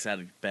Nemo wakes out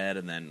of bed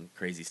and then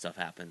crazy stuff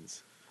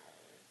happens.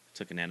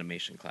 Took an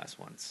animation class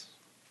once.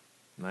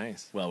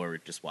 Nice. Well, we were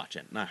just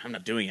watching. No, I'm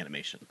not doing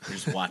animation. We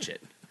just watch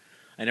it.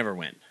 I never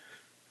went.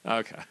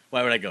 Okay.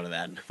 Why would I go to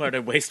that? Why would I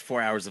waste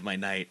 4 hours of my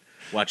night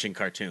watching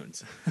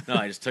cartoons? No,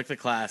 I just took the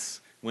class,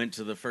 went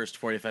to the first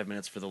 45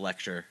 minutes for the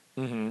lecture,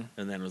 and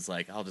then was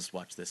like, I'll just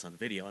watch this on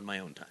video on my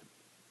own time.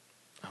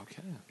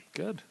 Okay,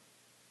 good.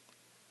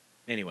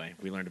 Anyway,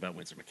 we learned about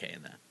Winsor McCay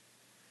in that.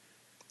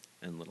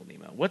 And Little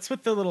Nemo. What's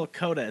with the little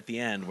coda at the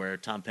end where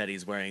Tom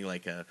Petty's wearing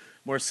like a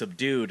more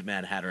subdued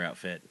Mad Hatter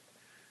outfit?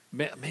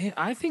 Man,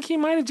 I think he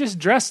might have just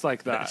dressed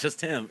like that. It's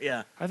just him,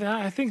 yeah.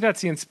 I think that's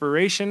the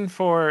inspiration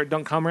for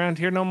 "Don't Come Around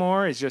Here No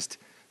More." Is just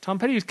Tom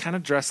Petty was kind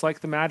of dressed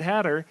like the Mad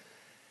Hatter.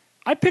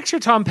 I picture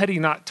Tom Petty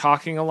not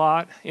talking a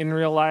lot in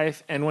real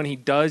life, and when he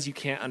does, you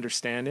can't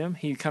understand him.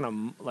 He kind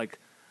of like,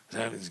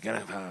 and it's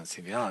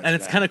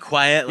kind of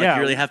quiet, like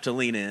you really have to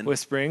lean in,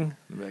 whispering,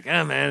 like,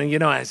 "Oh man, you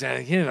know, I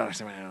said, you know."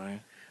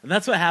 And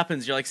that's what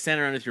happens. You're like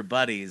standing around with your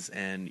buddies,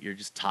 and you're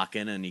just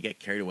talking, and you get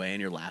carried away,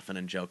 and you're laughing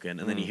and joking,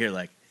 and then you hear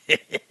like,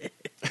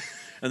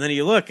 And then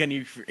you look, and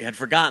you had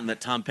forgotten that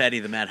Tom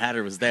Petty, the Mad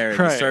Hatter, was there in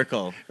the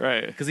circle.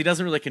 Right. Because he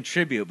doesn't really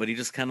contribute, but he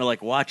just kind of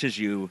like watches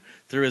you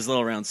through his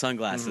little round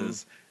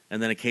sunglasses,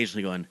 and then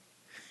occasionally going,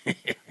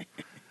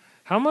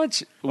 How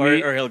much?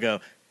 or he'll go,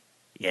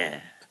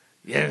 yeah,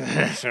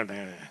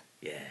 Yeah.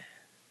 yeah.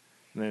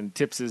 And then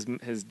tips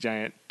his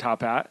giant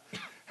top hat.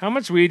 How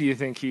much weed do you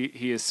think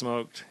he has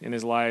smoked in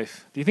his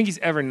life? Do you think he's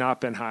ever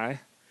not been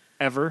high?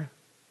 Ever?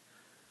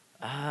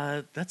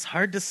 That's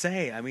hard to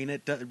say. I mean,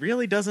 it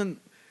really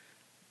doesn't,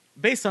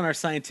 based on our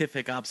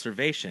scientific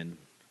observation,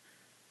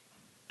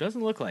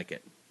 doesn't look like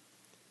it.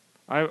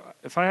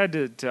 If I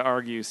had to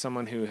argue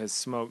someone who has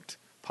smoked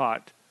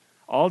pot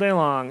all day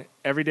long,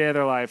 every day of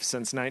their life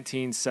since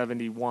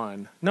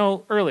 1971,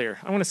 no, earlier,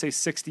 I want to say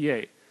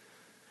 68,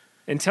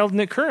 until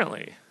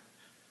currently.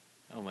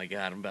 Oh my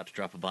God, I'm about to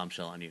drop a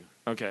bombshell on you.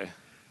 Okay.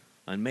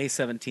 On May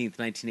 17th,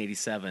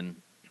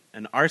 1987,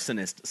 an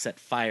arsonist set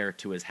fire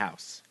to his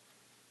house.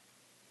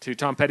 To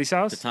Tom Petty's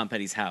house? To Tom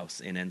Petty's house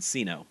in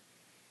Encino.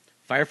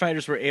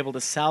 Firefighters were able to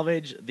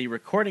salvage the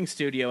recording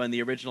studio and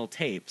the original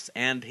tapes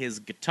and his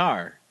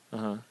guitar.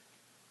 Uh-huh.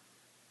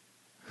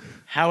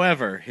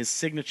 However, his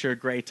signature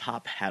gray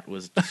top hat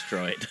was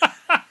destroyed.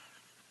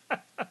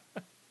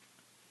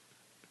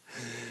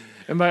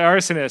 And by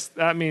arsonist,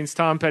 that means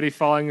Tom Petty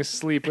falling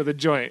asleep with a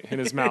joint in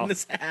his mouth. In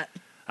his hat.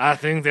 I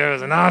think there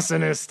was an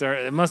arsonist, or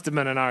it must have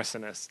been an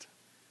arsonist.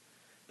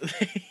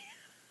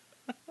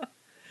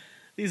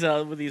 These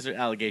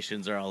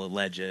allegations are all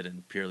alleged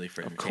and purely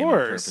for entertainment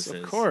purposes.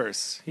 Of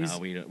course.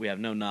 We have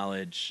no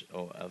knowledge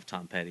of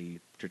Tom Petty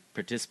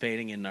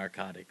participating in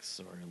narcotics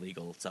or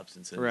illegal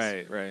substances.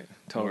 Right.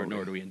 Totally.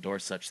 Nor do we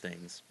endorse such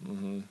things.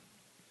 Mm-hmm.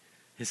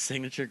 His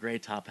signature gray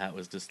top hat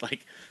was just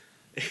like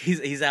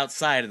he's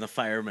outside and the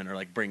firemen are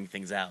like bringing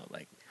things out,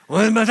 like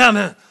bring out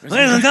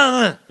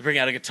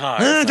a guitar.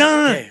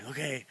 Like,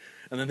 okay,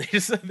 and then they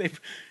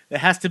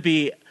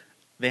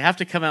have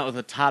to come out with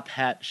a top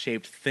hat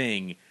shaped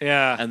thing.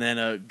 Yeah. And then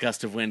a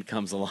gust of wind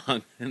comes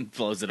along and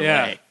blows it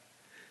away.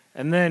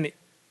 And then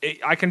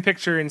I can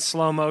picture in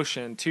slow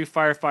motion 2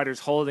 firefighters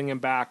holding him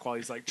back while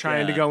he's like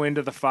trying to go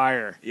into the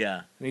fire. Yeah.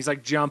 And he's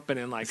like jumping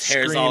and like His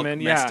screaming. hair's all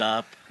messed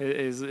up.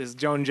 His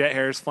Joan Jett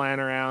hair's flying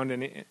around.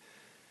 And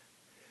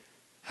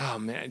oh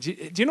man, do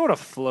you know what I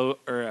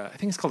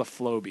think it's called a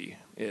Flowbee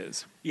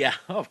is? Yeah.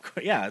 Oh, of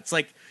course. Yeah.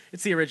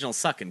 It's the original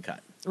suck and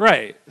cut.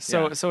 Right.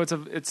 So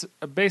it's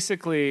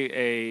basically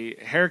a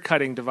hair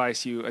cutting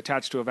device you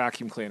attach to a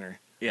vacuum cleaner.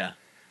 Yeah.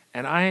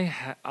 And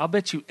I'll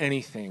bet you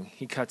anything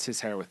he cuts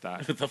his hair with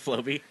that. With the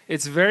Flowbee?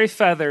 It's very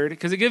feathered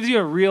because it gives you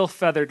a real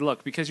feathered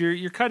look because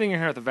you're cutting your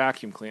hair with a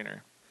vacuum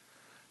cleaner.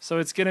 So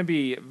it's going to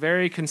be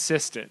very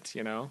consistent,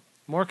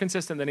 more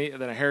consistent than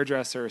a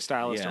hairdresser or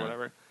stylist or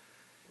whatever.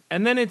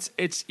 And then it's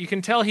you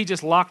can tell he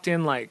just locked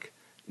in like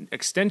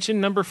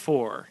extension number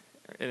 4.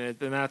 And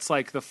that's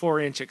like the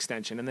 4-inch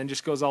extension, and then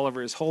just goes all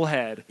over his whole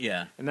head.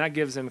 Yeah. And that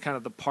gives him kind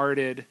of the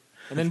parted,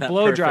 and then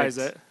blow dries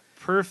it.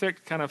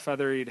 Perfect kind of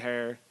feathered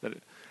hair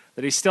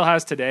that he still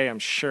has today, I'm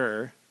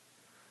sure.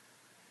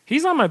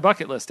 He's on my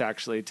bucket list,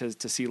 actually,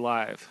 to see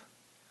live.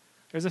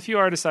 There's a few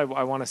artists I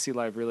want to see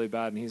live really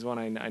bad, and he's one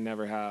I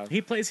never have. He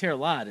plays here a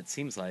lot, it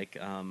seems like.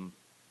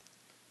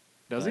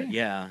 Does he?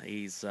 Yeah.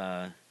 He's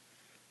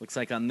looks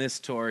like on this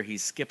tour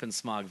he's skipping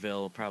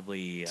Smogville,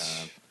 probably...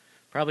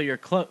 Probably your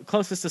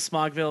closest to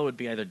Smogville would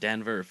be either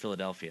Denver or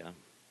Philadelphia.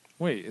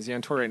 Wait, is he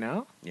on tour right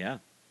now? Yeah.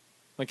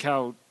 Like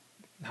how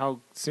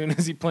soon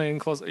is he playing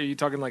close? Are you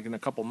talking like in a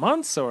couple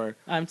months or?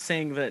 I'm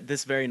saying that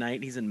this very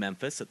night he's in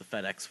Memphis at the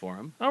FedEx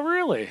Forum. Oh,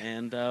 really?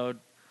 And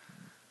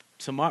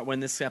tomorrow, when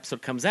this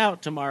episode comes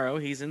out, tomorrow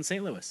he's in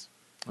St. Louis.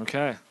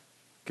 Okay,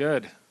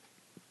 good.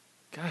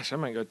 Gosh, I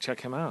might go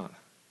check him out.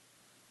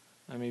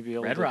 I may be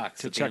able Red Rocks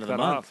to at the check end of the that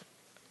month. off.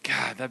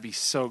 God, that'd be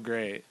so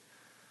great.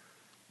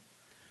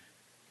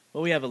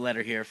 Well, we have a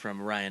letter here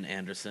from Ryan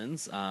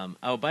Anderson's.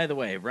 By the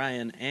way,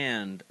 Ryan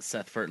and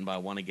Seth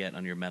Furtenbaugh want to get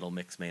on your Metal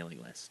Mix mailing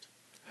list.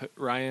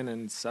 Ryan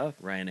and Seth?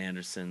 Ryan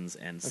Anderson's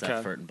and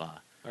Seth Furtenbaugh.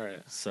 All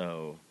right.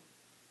 So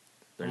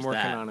there's I'm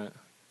working that. on it.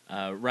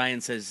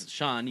 Ryan says,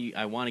 Sean,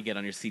 I want to get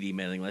on your CD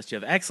mailing list. You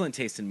have excellent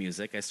taste in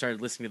music. I started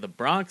listening to the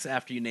Bronx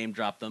after you name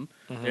dropped them.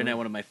 Mm-hmm. They're now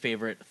one of my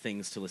favorite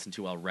things to listen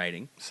to while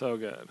writing. So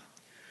good.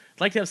 I'd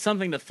like to have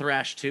something to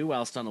thrash to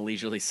whilst on a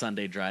leisurely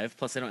Sunday drive.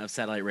 Plus, I don't have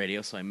satellite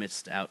radio, so I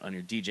missed out on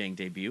your DJing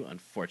debut,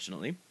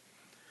 unfortunately.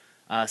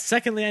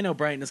 Secondly, I know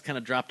Brighton has kind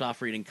of dropped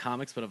off reading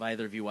comics, but have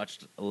either of you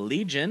watched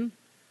Legion?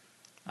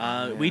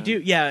 We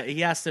do. Yeah,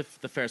 he asked if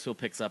the Ferris wheel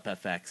picks up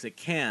FX. It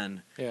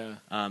can. Yeah.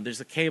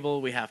 There's a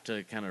cable we have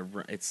to kind of.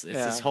 It's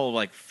this whole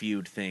like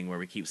feud thing where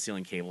we keep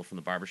stealing cable from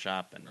the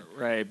barbershop and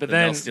right. But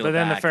then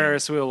the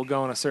Ferris wheel will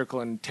go in a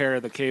circle and tear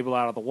the cable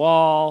out of the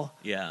wall.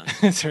 Yeah,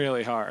 it's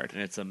really hard.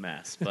 And it's a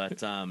mess.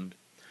 But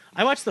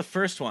I watched the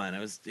first one.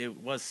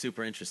 It was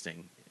super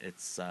interesting.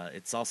 It's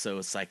also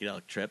a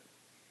psychedelic trip.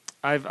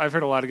 I've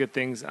heard a lot of good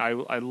things. I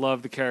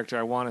love the character.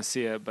 I want to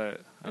see it,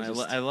 but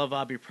I love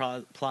Aubrey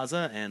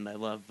Plaza, and I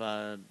love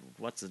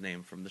what's his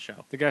name from the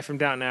show? The guy from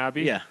Downton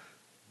Abbey. Yeah,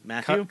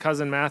 Matthew.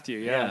 Cousin Matthew.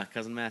 Yeah,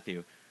 Cousin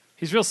Matthew.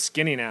 He's real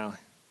skinny now.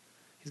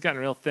 He's gotten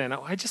real thin.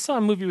 Oh, I just saw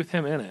a movie with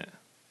him in it.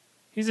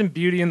 He's in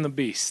Beauty and the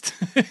Beast.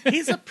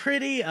 He's a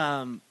pretty,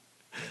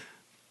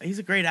 he's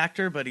a great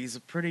actor, but he's a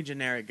pretty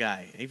generic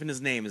guy. Even his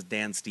name is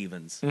Dan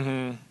Stevens.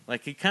 Mm-hmm.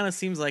 Like, he kind of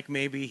seems like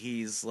maybe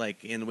he's,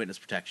 like, in Witness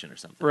Protection or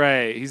something.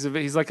 Right. He's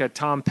like a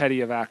Tom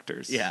Petty of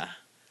actors. Yeah.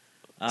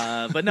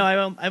 But no,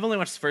 I've only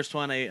watched the first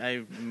one.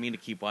 I mean to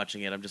keep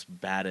watching it. I'm just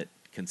bad at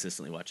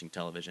consistently watching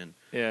television.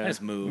 Yeah. I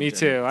just moved. Me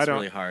too. It's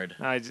really hard.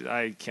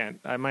 I can't.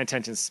 My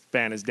attention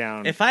span is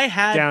down. If I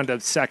had down to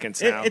seconds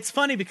now. It's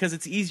funny because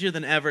it's easier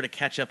than ever to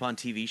catch up on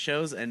TV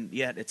shows, and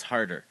yet it's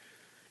harder.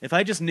 If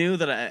I just knew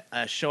that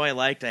a show I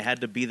liked, I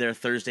had to be there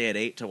Thursday at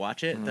 8 to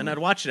watch it, then I'd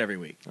watch it every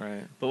week.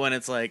 Right. But when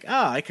it's like,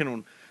 I'm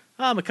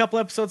a couple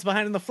episodes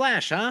behind in The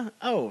Flash, huh?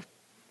 Oh,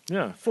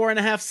 yeah,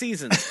 4.5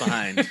 seasons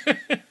behind.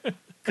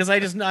 Because I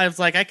was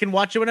like, I can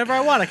watch it whenever I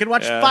want. I can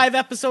watch 5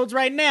 episodes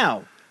right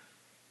now.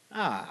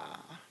 Yeah,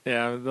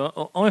 the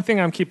only thing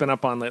I'm keeping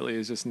up on lately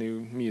is just new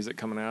music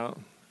coming out.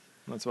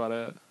 That's about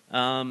it.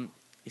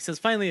 He says,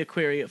 finally, a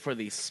query for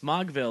the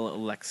Smogville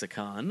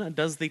lexicon.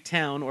 Does the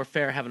town or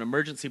fair have an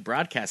emergency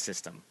broadcast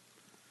system?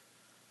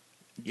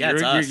 Yeah,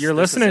 it's us. You're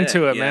This is listening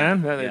to it, Yeah.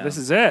 man. Yeah. This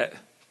is it.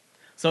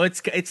 So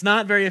it's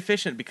not very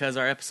efficient because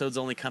our episodes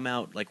only come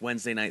out like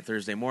Wednesday night,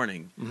 Thursday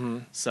morning. Mm-hmm.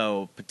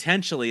 So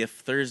potentially, if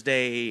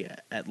Thursday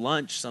at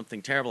lunch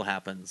something terrible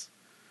happens,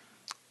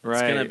 Right.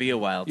 it's going to be a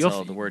while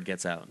till the word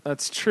gets out.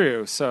 That's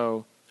true.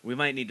 So We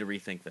might need to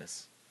rethink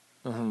this.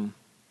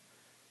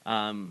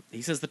 uh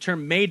He says the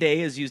term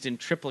Mayday is used in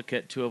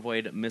triplicate to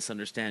avoid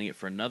misunderstanding it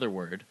for another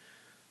word.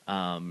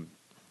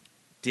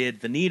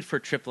 Did the need for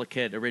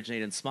triplicate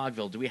originate in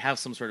Smogville? Do we have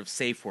some sort of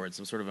safe word,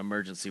 some sort of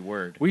emergency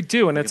word? we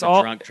do, and Like it's if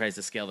all a drunk tries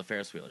to scale the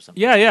Ferris wheel or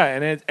something. yeah,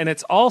 and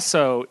it's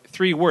also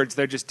 3 words.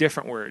 They're just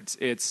different words.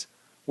 It's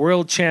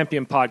World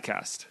Champion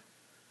Podcast.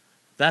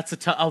 That's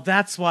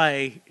that's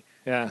why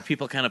Yeah,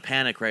 people kind of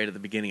panic right at the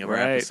beginning of our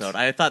Right. episode.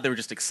 I thought they were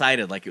just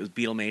excited, like it was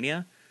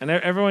Beatlemania. and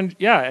everyone,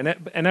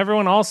 and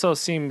everyone also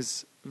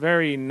seems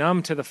very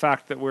numb to the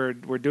fact that we're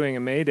doing a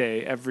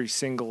Mayday every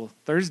single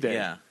Thursday.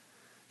 Yeah.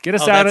 Get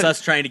us Oh, out that's of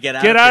us trying to get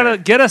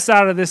out. get us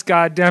out of this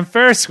goddamn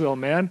Ferris wheel,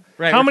 man.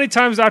 Right. How many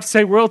times do I have to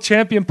say World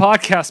Champion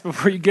Podcast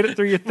before you get it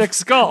through your thick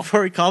skull?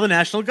 before we call the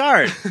National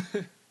Guard.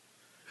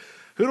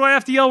 Who do I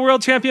have to yell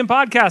World Champion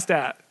Podcast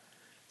at?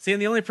 See,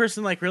 and the only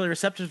person like really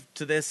receptive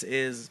to this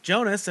is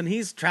Jonas, and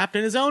he's trapped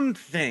in his own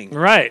thing.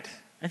 Right.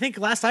 I think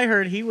last I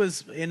heard, he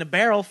was in a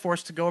barrel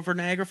forced to go over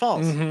Niagara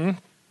Falls. Mm-hmm.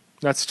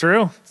 That's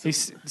true.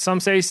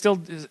 Some say he's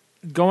still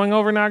going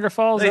over Niagara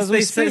Falls as we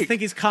They speak.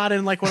 think he's caught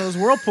in like one of those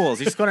whirlpools.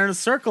 He's just going in a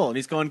circle, and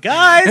he's going,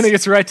 guys, And he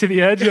gets right to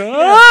the edge.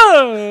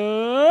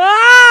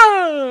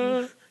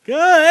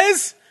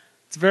 guys.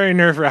 It's very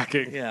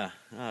nerve-wracking. Yeah.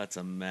 Oh, it's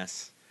a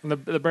mess. And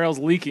the barrel's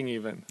leaking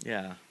even.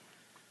 Yeah.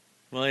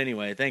 Well,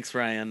 anyway, thanks,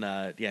 Ryan.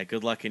 Yeah,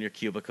 good luck in your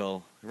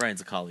cubicle.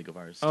 Ryan's a colleague of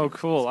ours. Oh, too.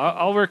 cool.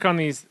 I'll work on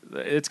these.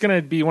 It's going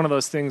to be one of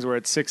those things where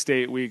it's 6 to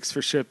 8 weeks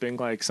for shipping,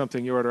 like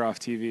something you order off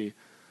TV.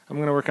 I'm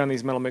going to work on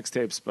these metal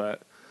mixtapes,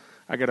 but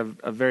I got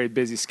a very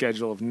busy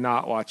schedule of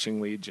not watching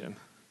Legion.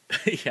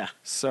 Yeah.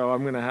 So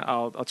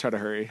I'll try to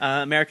hurry.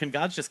 American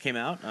Gods just came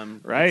out. I'm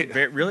Right.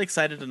 really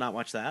excited to not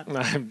watch that.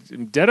 I'm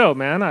ditto,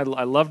 man. I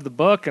loved the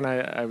book, and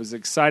I was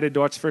excited to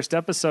watch the first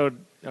episode,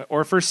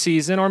 or first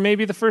season, or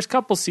maybe the first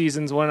couple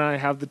seasons when I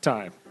have the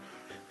time.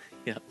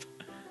 Yep.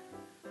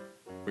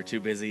 We're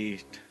too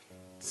busy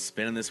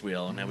spinning this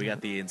wheel, and now we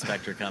got the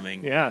inspector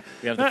coming. Yeah.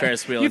 We have the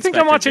Ferris wheel You think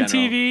I'm inspector watching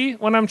general. TV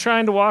when I'm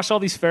trying to wash all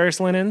these Ferris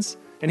linens,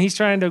 and he's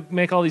trying to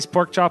make all these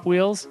pork chop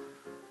wheels?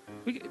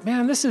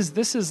 Man, this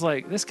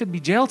could be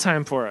jail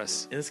time for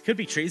us. This could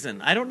be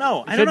treason. I don't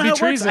know. I It don't could know be how it works.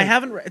 treason. I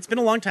haven't. It's been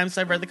a long time since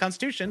I've read the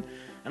Constitution,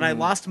 and I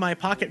lost my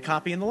pocket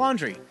copy in the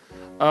laundry.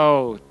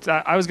 Oh,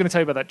 I was going to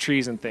tell you about that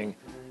treason thing.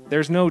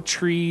 There's no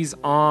trees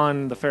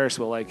on the Ferris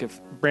wheel. Like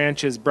if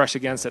branches brush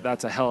against it,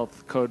 that's a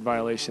health code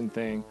violation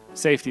thing,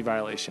 safety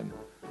violation.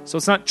 So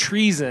it's not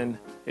treason.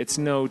 It's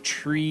no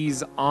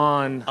trees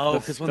on. Oh,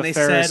 because because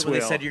when they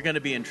said you're going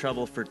to be in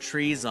trouble for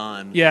trees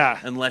on, Yeah.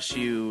 unless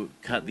you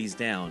cut these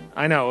down.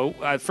 I know.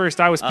 At first,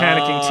 I was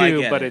panicking Oh, I too,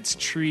 get but it. it's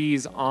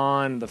trees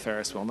on the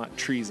Ferris wheel, not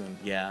treason.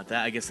 Yeah,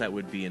 I guess that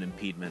would be an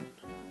impediment.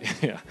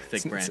 Yeah,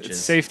 Thick branches. It's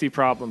a safety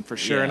problem for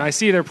sure, Yeah. and I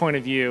see their point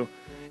of view.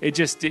 It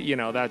just,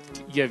 that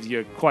gives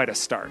you quite a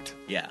start.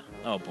 Yeah.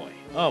 Oh boy.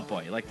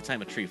 Like the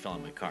time a tree fell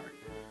on my car.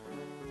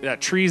 Yeah,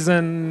 trees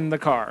in the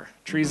car.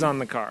 Trees on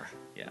the car.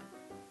 Yeah.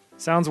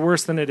 Sounds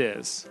worse than it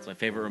is. It's my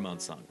favorite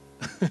Ramones song.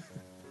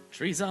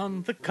 Trees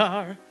on the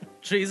car,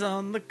 trees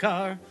on the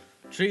car,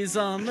 trees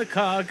on the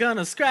car,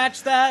 gonna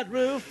scratch that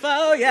roof,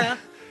 oh yeah.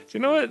 Do you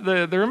know what?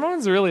 The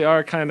Ramones really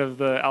are kind of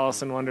the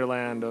Alice in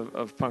Wonderland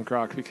of punk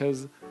rock,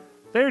 because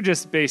they're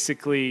just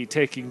basically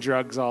taking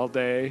drugs all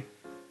day,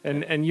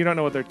 and you don't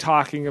know what they're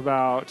talking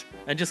about.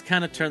 And just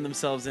kind of turn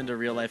themselves into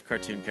real life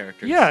cartoon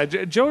characters. Yeah,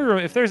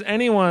 if there's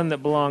anyone that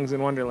belongs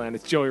in Wonderland,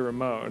 it's Joey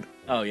Ramone.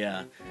 Oh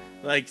yeah.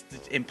 Like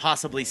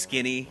impossibly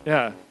skinny.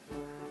 Yeah.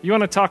 You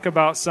want to talk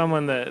about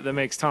someone that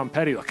makes Tom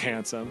Petty look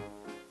handsome.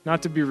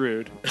 Not to be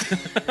rude.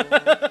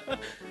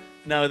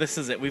 No, this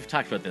is it. We've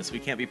talked about this. We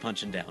can't be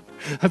punching down.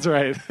 That's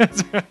right.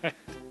 That's right.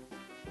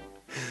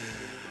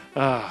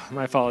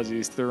 My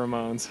apologies to the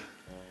Ramones.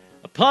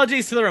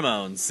 Apologies to the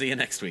Ramones. See you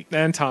next week.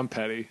 And Tom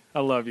Petty.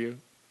 I love you.